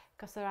myself,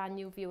 because there are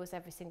new viewers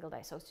every single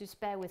day. So just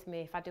bear with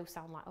me if I do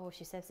sound like, oh,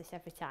 she says this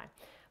every time.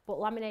 But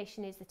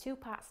lamination is the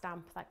two-part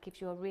stamp that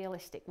gives you a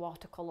realistic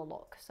watercolour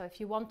look. So if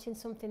you're wanting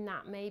something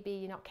that maybe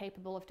you're not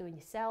capable of doing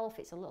yourself,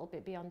 it's a little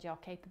bit beyond your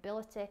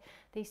capability,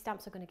 these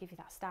stamps are going to give you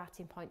that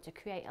starting point to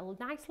create a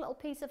nice little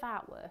piece of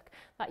artwork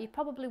that you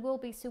probably will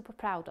be super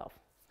proud of.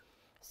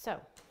 So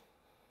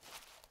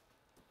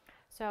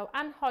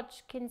Anne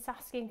Hodgkin's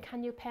asking,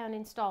 can you pay on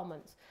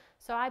instalments?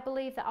 So I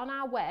believe that on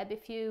our web,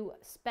 if you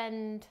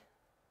spend,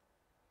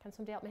 can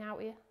somebody help me out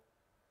here?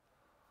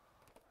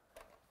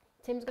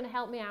 Tim's going to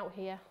help me out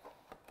here,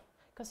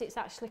 because it's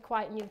actually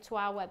quite new to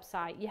our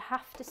website. You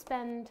have to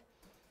spend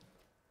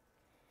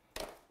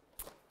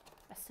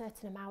a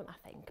certain amount,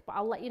 I think, but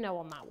I'll let you know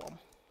on that one,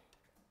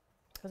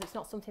 because it's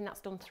not something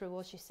that's done through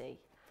us, you see.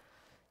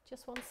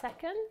 Just one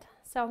second.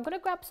 So I'm going to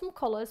grab some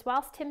colours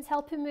whilst Tim's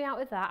helping me out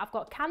with that. I've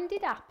got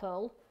Candied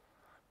Apple,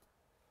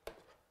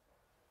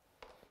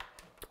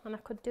 and I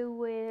could do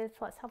with,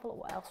 let's have a look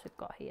what else we've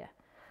got here.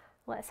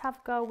 Let's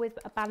go with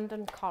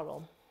Abandoned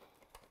Coral.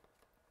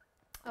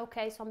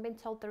 Okay, so I'm being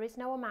told there is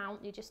no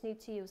amount, you just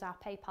need to use our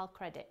PayPal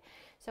credit.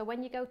 So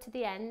when you go to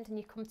the end and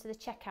you come to the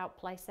checkout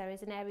place, there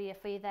is an area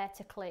for you there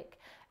to click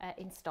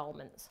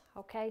instalments.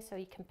 Okay, so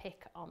you can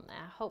pick on there.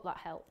 I hope that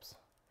helps.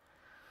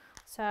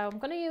 So I'm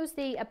going to use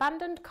the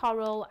Abandoned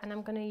Coral, and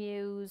I'm going to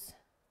use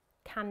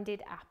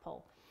Candied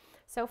Apple.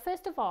 So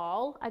first of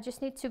all, I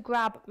just need to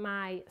grab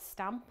my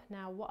stamp.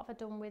 Now, what have I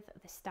done with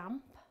the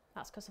stamp?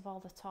 That's because of all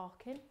the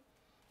talking.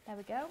 There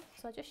we go.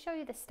 So I'll just show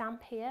you the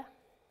stamp here.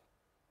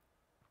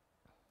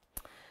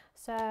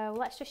 So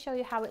let's just show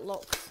you how it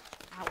looks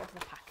out of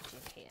the packaging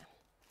here.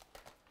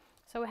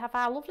 So we have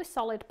our lovely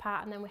solid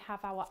part, and then we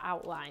have our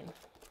outline.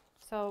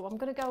 So I'm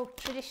going to go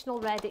traditional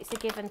red. It's a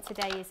given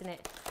today, isn't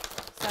it?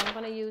 So I'm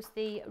going to use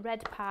the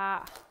red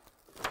part,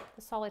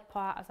 the solid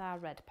part, as our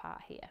red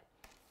part here.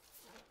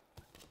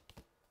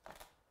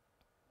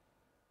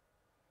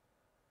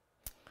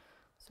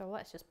 So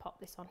let's just pop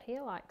this on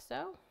here like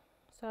so.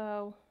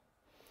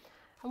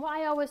 And what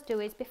I always do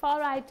is,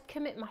 before I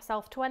commit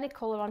myself to any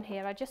colour on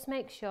here, I just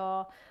make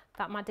sure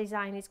that my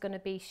design is going to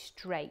be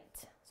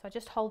straight. So I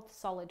just hold the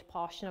solid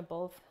portion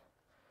above.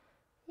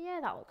 Yeah,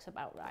 that looks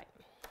about right.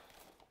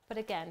 But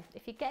again,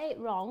 if you get it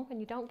wrong and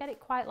you don't get it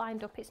quite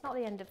lined up, it's not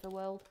the end of the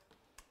world.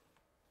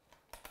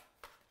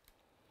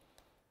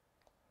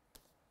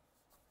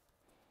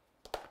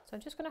 So I'm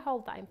just going to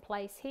hold that in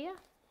place here.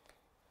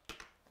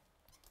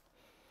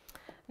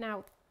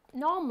 Now,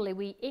 normally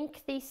we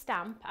ink the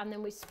stamp and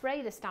then we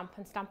spray the stamp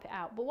and stamp it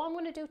out. But what I'm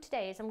going to do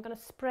today is I'm going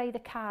to spray the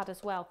card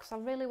as well, because I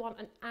really want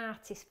an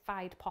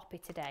artistified poppy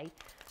today.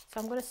 So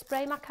I'm going to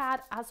spray my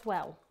card as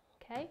well.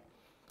 Okay.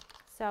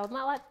 So I'm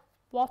going to let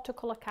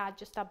watercolour card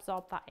just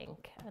absorb that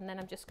ink, and then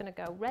I'm just going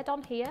to go red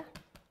on here.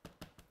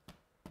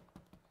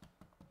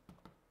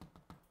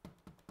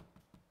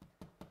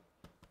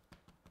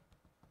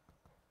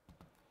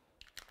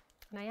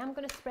 And I am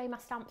going to spray my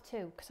stamp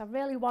too, because I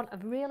really want a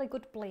really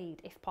good bleed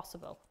if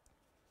possible.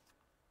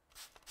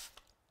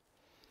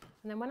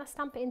 And then when I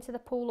stamp it into the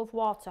pool of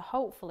water,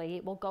 hopefully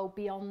it will go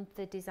beyond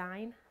the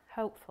design,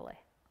 hopefully.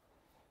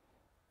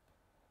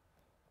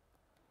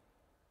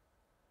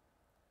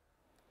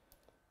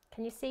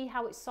 Can you see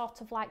how it's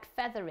sort of like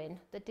feathering?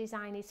 The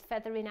design is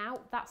feathering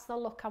out. That's the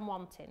look I'm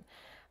wanting.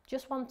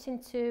 Just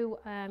wanting to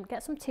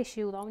get some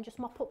tissue though and just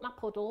mop up my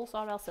puddles,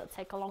 or else it'll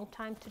take a long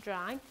time to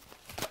dry.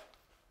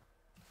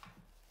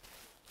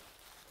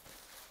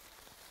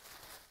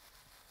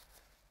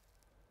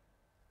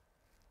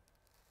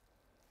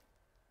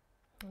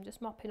 I'm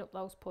just mopping up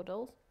those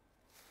puddles.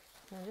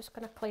 And I'm just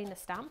going to clean the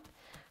stamp.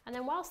 And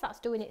then whilst that's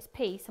doing its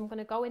piece, I'm going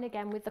to go in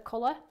again with the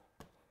colour.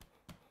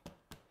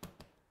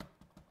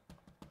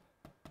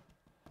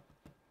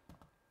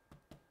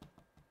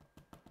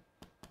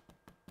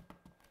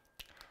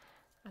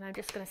 And I'm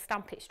just going to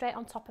stamp it straight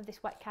on top of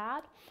this wet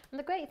card. And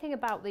the great thing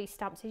about these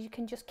stamps is you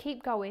can just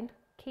keep going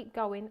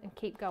and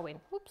keep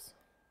going. Whoops,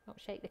 don't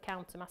shake the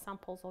counter, my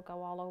samples will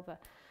go all over.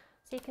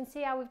 So you can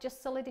see how we've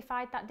just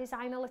solidified that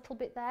design a little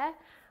bit there.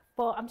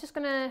 But I'm just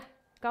going to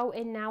go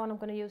in now and I'm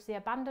going to use the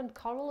abandoned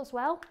coral as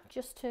well,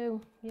 just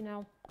to, you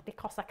know,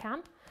 because I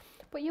can.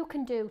 But you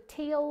can do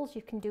teals,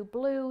 you can do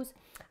blues.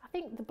 I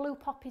think the blue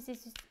poppies,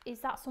 is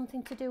that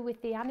something to do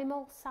with the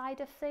animal side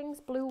of things,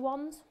 blue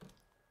ones?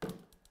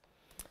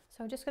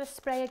 So I'm just going to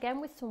spray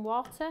again with some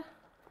water.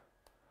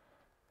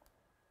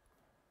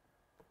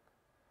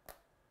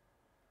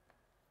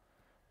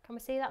 Can we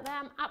see that there?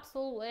 I'm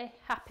absolutely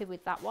happy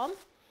with that one.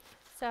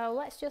 So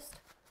let's just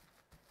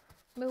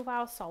move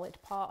our solid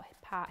part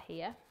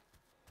here.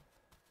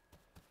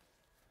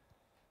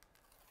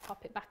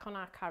 Pop it back on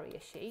our carrier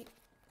sheet.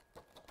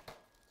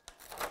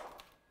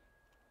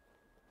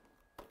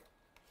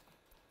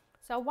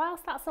 So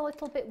whilst that's a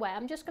little bit wet,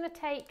 I'm just going to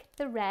take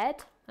the red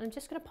and I'm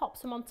just going to pop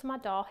some onto my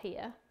door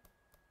here.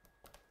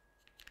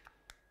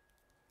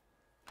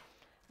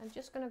 I'm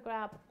just going to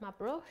grab my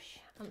brush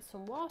and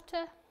some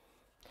water.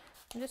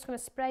 I'm just going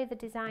to spray the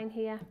design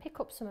here, pick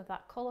up some of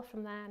that colour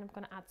from there, and I'm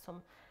going to add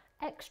some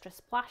extra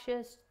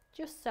splashes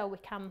just so we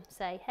can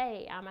say,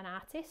 hey, I'm an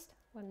artist,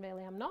 when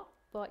really I'm not,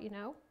 but you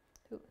know,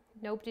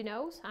 nobody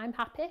knows, I'm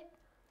happy.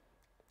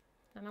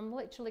 And I'm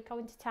literally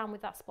going to town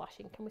with that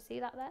splashing. Can we see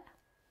that there?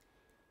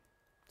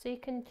 So you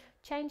can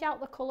change out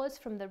the colours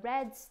from the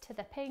reds to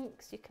the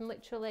pinks. You can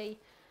literally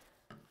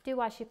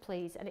do as you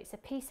please. And it's a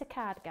piece of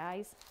card,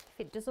 guys. If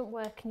it doesn't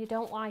work and you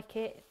don't like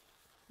it,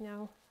 you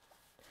know,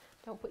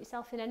 don't put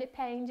yourself in any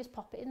pain. Just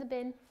pop it in the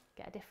bin,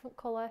 get a different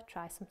colour,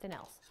 try something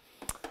else.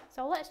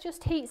 So let's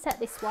just heat set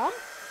this one.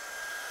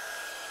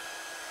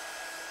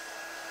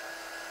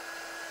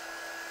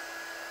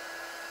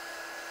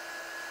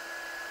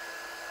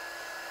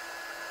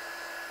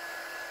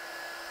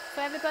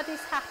 So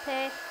everybody's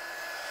happy.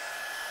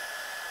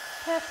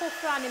 Purple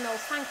for animals,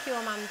 thank you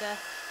Amanda.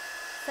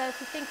 So if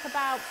you think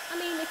about, I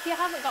mean, if you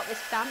haven't got this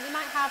stamp, you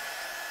might have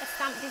a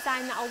stamp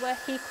design that'll work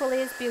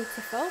equally as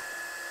beautiful.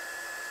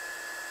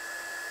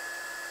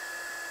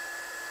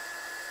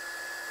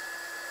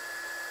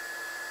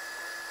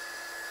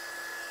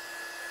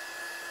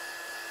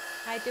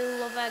 I do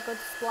love a good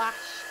splash,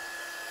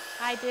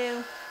 I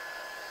do.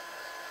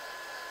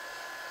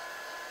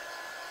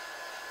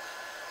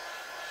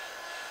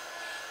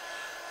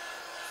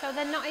 So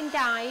they're not in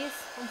dyes,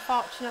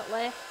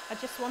 unfortunately. I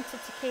just wanted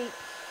to keep,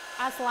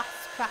 as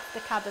Last Craft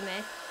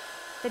Academy,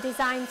 the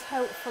designs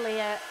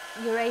hopefully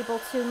you're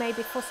able to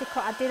maybe fussy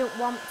cut. I didn't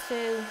want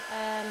to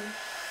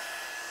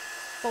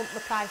bump the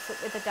price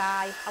up with a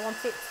dye. I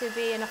want it to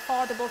be an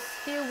affordable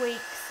few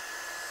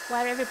weeks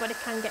where everybody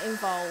can get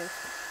involved.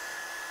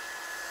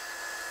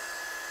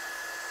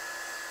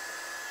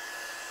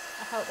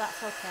 I hope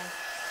that's okay.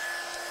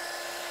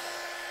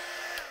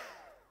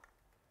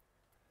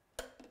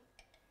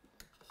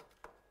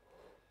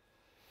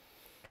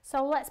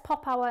 So let's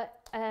pop our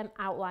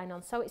outline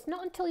on. So it's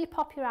not until you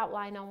pop your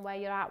outline on where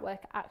your artwork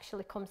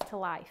actually comes to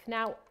life.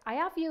 Now, I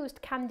have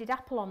used Candied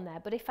Apple on there,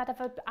 but if I'd have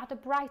had a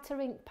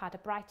brighter ink pad, a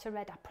brighter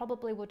red, I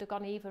probably would have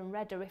gone even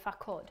redder if I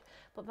could.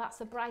 But that's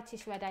the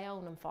brightest red I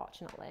own,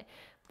 unfortunately.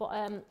 But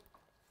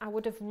I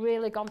would have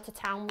really gone to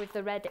town with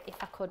the red if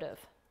I could have.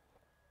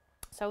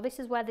 So this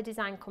is where the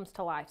design comes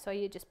to life. So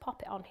you just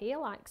pop it on here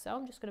like so.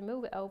 I'm just going to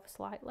move it over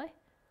slightly.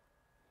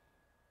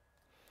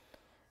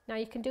 Now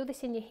you can do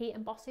this in your heat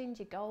embossings,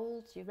 your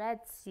golds, your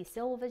reds, your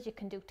silvers. You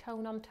can do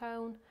tone on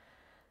tone.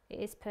 It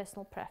is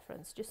personal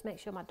preference. Just make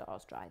sure my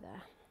door's dry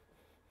there.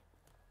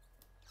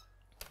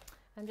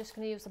 I'm just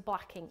going to use a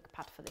black ink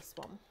pad for this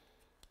one.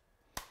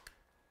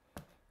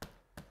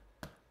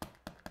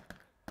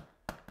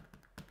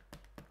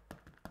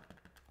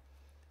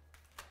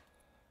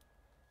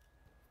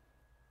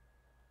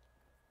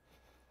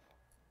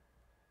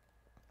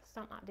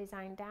 Stamp that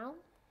design down.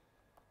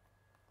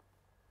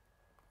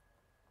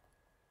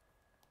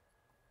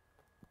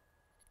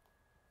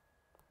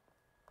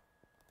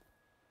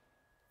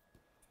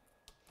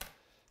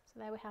 So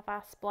there we have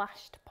our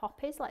splashed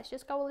poppies. Let's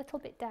just go a little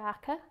bit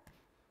darker.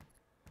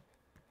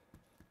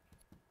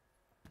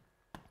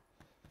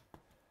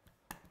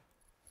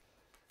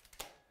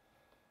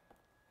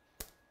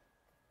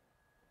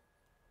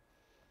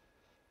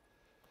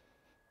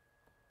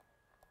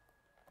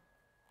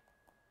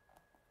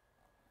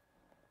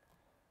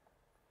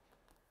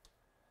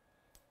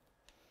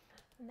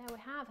 And there we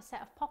have a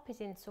set of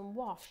poppies in some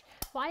wash.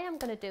 What I am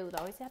going to do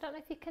though is, I don't know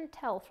if you can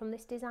tell from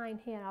this design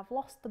here, I've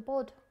lost the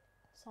bud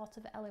sort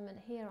of element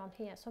here on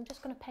here, so I'm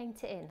just going to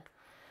paint it in.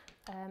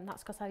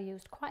 That's because I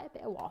used quite a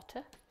bit of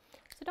water,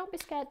 so don't be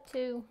scared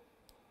to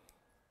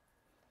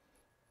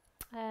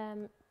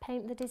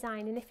paint the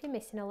design in if you're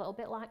missing a little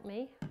bit like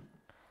me.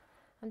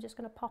 I'm just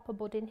going to pop a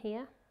bud in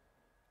here.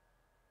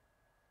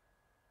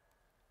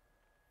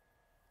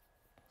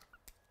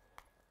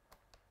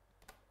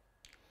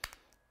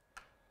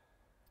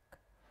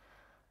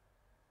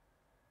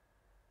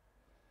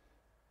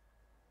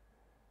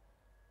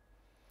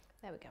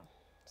 There we go.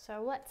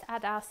 So let's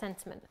add our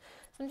sentiment.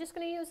 So I'm just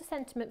going to use a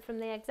sentiment from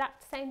the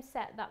exact same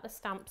set that the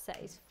stamp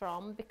set is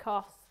from,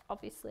 because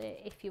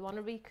obviously if you want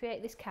to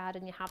recreate this card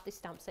and you have this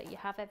stamp set, you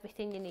have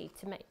everything you need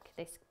to make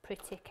this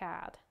pretty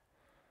card.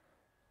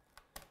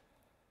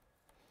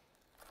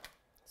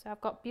 So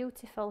I've got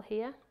beautiful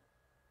here.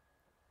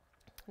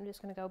 I'm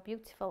just going to go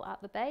beautiful at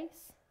the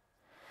base.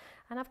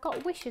 And I've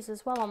got wishes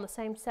as well on the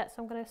same set,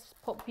 so I'm going to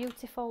put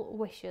beautiful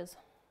wishes.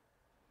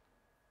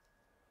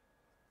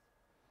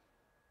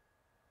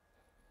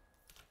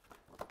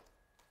 And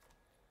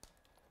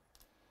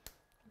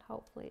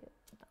hopefully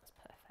that's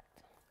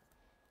perfect.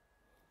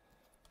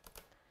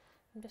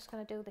 I'm just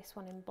going to do this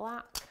one in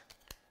black.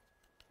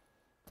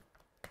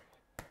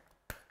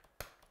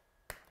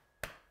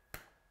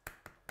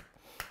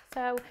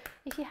 So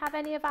if you have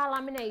any of our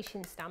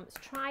lamination stamps,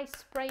 try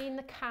spraying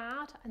the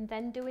card and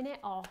then doing it,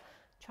 or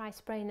try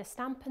spraying the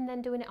stamp and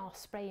then doing it, or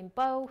spraying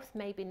both,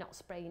 maybe not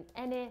spraying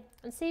any,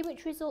 and see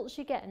which results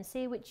you get and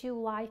see which you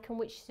like and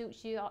which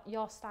suits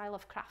your style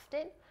of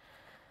crafting,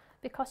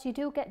 because you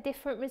do get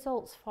different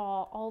results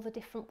for all the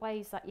different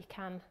ways that you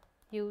can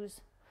use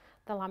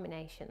the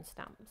lamination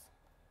stamps.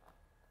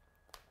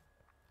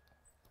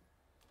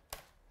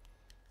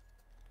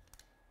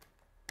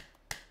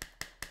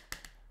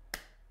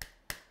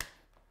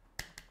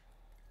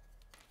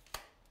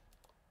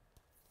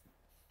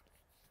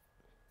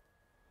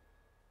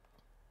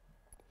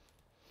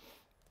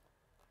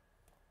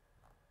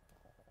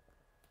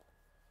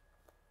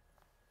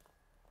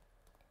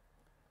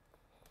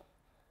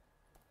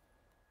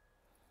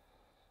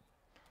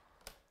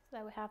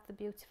 There we have the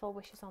beautiful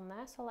wishes on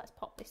there, so let's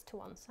pop this to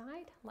one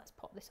side. Let's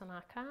pop this on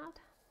our card.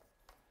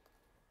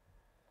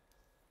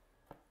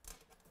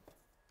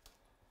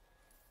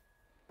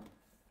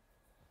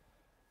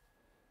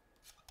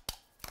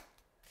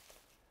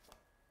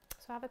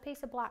 So I have a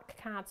piece of black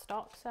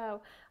cardstock,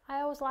 so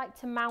I always like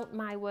to mount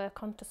my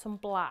work onto some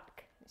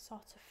black. It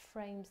sort of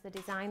frames the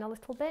design a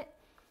little bit,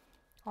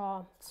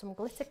 or some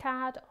glitter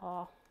card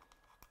or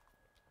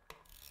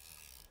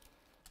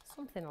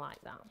something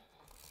like that.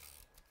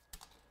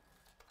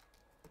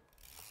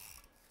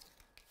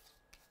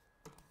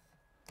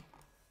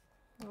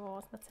 Oh,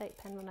 has my tape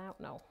pen run out?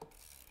 No.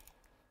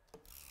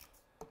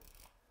 So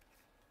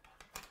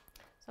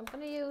I'm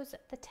going to use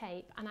the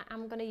tape, and I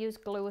am going to use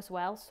glue as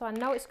well. So I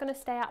know it's going to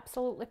stay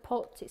absolutely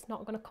put, it's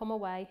not going to come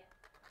away.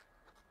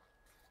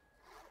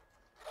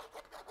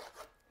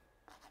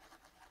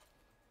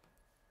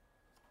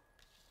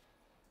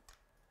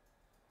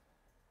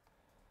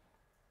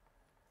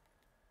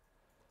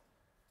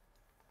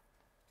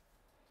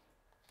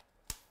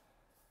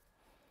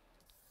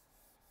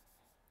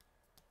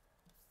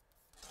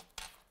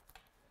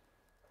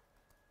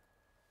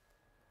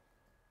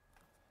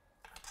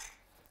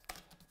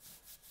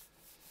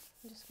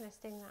 I'm just going to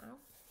sting that out.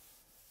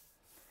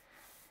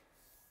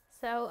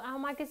 So our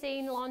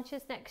magazine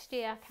launches next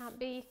year. I can't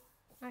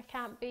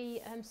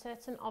be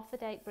certain of the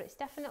date, but it's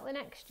definitely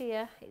next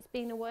year. It's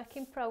been a work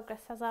in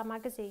progress as our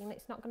magazine.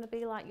 It's not going to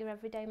be like your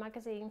everyday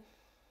magazine.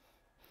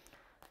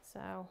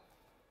 So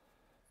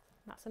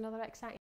that's another exciting